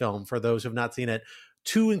holiday film for those who have not seen it,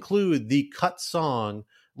 to include the cut song,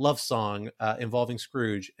 love song involving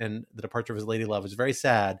Scrooge and the departure of his lady love, which is very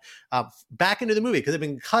sad, back into the movie, because it had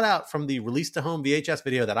been cut out from the release to home VHS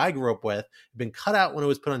video that I grew up with. It had been cut out when it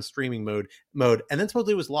was put on streaming mode, and then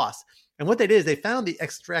supposedly it was lost. And what they did is they found the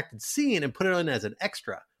extracted scene and put it in as an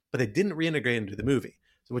extra, but they didn't reintegrate it into the movie,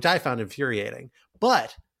 which I found infuriating.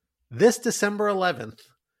 But this December 11th,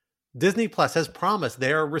 Disney Plus has promised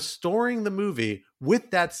they are restoring the movie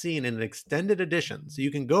with that scene in an extended edition. So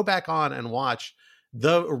you can go back on and watch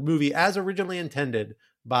the movie as originally intended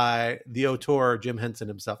by the auteur, Jim Henson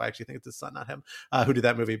himself. I actually think it's his son, not him, who did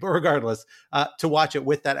that movie. But regardless, to watch it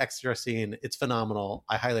with that extra scene, it's phenomenal.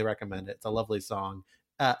 I highly recommend it. It's a lovely song.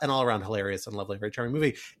 And all around hilarious and lovely, very charming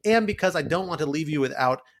movie. And because I don't want to leave you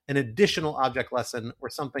without an additional object lesson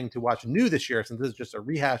or something to watch new this year, since this is just a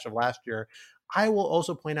rehash of last year, I will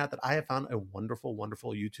also point out that I have found a wonderful,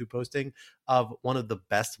 wonderful YouTube posting of one of the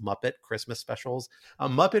best Muppet Christmas specials, A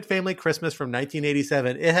Muppet Family Christmas from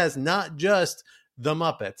 1987. It has not just the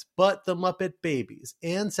Muppets, but the Muppet Babies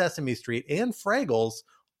and Sesame Street and Fraggles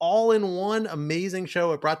all in one amazing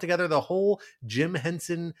show. It brought together the whole Jim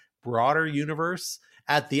Henson broader universe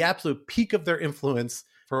at the absolute peak of their influence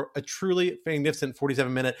for a truly magnificent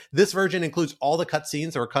 47-minute. This version includes all the cut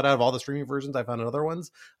scenes that were cut out of all the streaming versions. I found other ones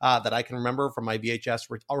that I can remember from my VHS.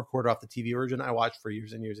 I'll record off the TV version I watched for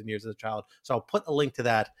years and years and years as a child. So I'll put a link to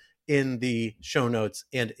that in the show notes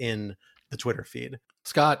and in the Twitter feed.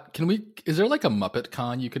 Scott, is there like a Muppet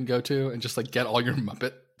Con you can go to and just like get all your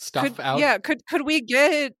Muppet stuff out? Yeah, could we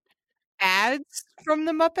get ads from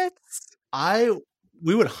the Muppets?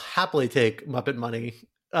 We would happily take Muppet money,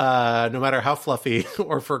 no matter how fluffy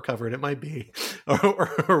or fur covered it might be,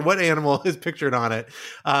 or what animal is pictured on it.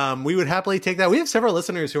 We would happily take that. We have several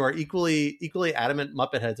listeners who are equally adamant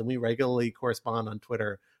Muppet heads, and we regularly correspond on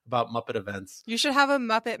Twitter about Muppet events. You should have a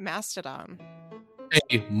Muppet Mastodon.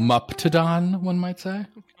 A Mupptodon, one might say.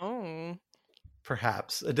 Oh.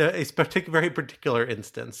 Perhaps a very particular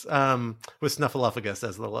instance with Snuffleupagus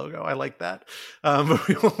as the logo. I like that.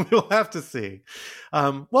 We'll have to see.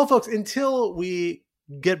 Well, folks, until we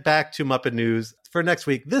get back to Muppet News for next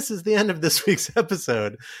week, this is the end of this week's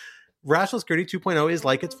episode. Rational Security 2.0 is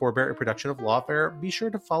like its forebear, a production of Lawfare. Be sure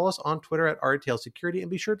to follow us on Twitter at RTLSecurity and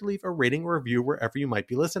be sure to leave a rating or review wherever you might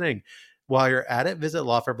be listening. While you're at it, visit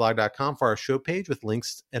lawfareblog.com for our show page with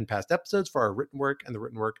links and past episodes, for our written work and the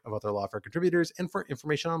written work of other Lawfare contributors, and for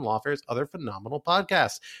information on Lawfare's other phenomenal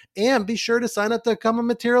podcasts. And be sure to sign up to become a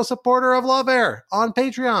material supporter of Lawfare on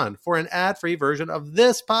Patreon for an ad-free version of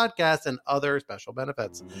this podcast and other special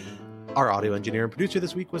benefits. Our audio engineer and producer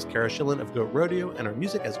this week was Kara Schillen of Goat Rodeo, and our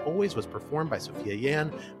music, as always, was performed by Sophia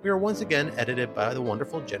Yan. We are once again edited by the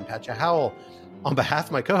wonderful Jen Patcha Howell. On behalf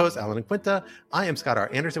of my co-hosts, Alan and Quinta, I am Scott R.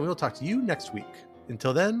 Anderson. We will talk to you next week.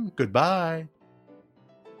 Until then, goodbye.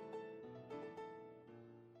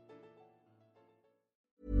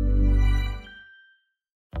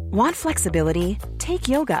 Want flexibility? Take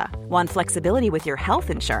yoga. Want flexibility with your health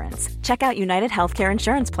insurance? Check out United Healthcare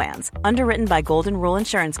Insurance Plans. Underwritten by Golden Rule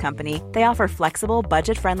Insurance Company, they offer flexible,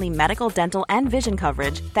 budget-friendly medical, dental, and vision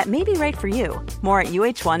coverage that may be right for you. More at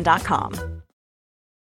UH1.com.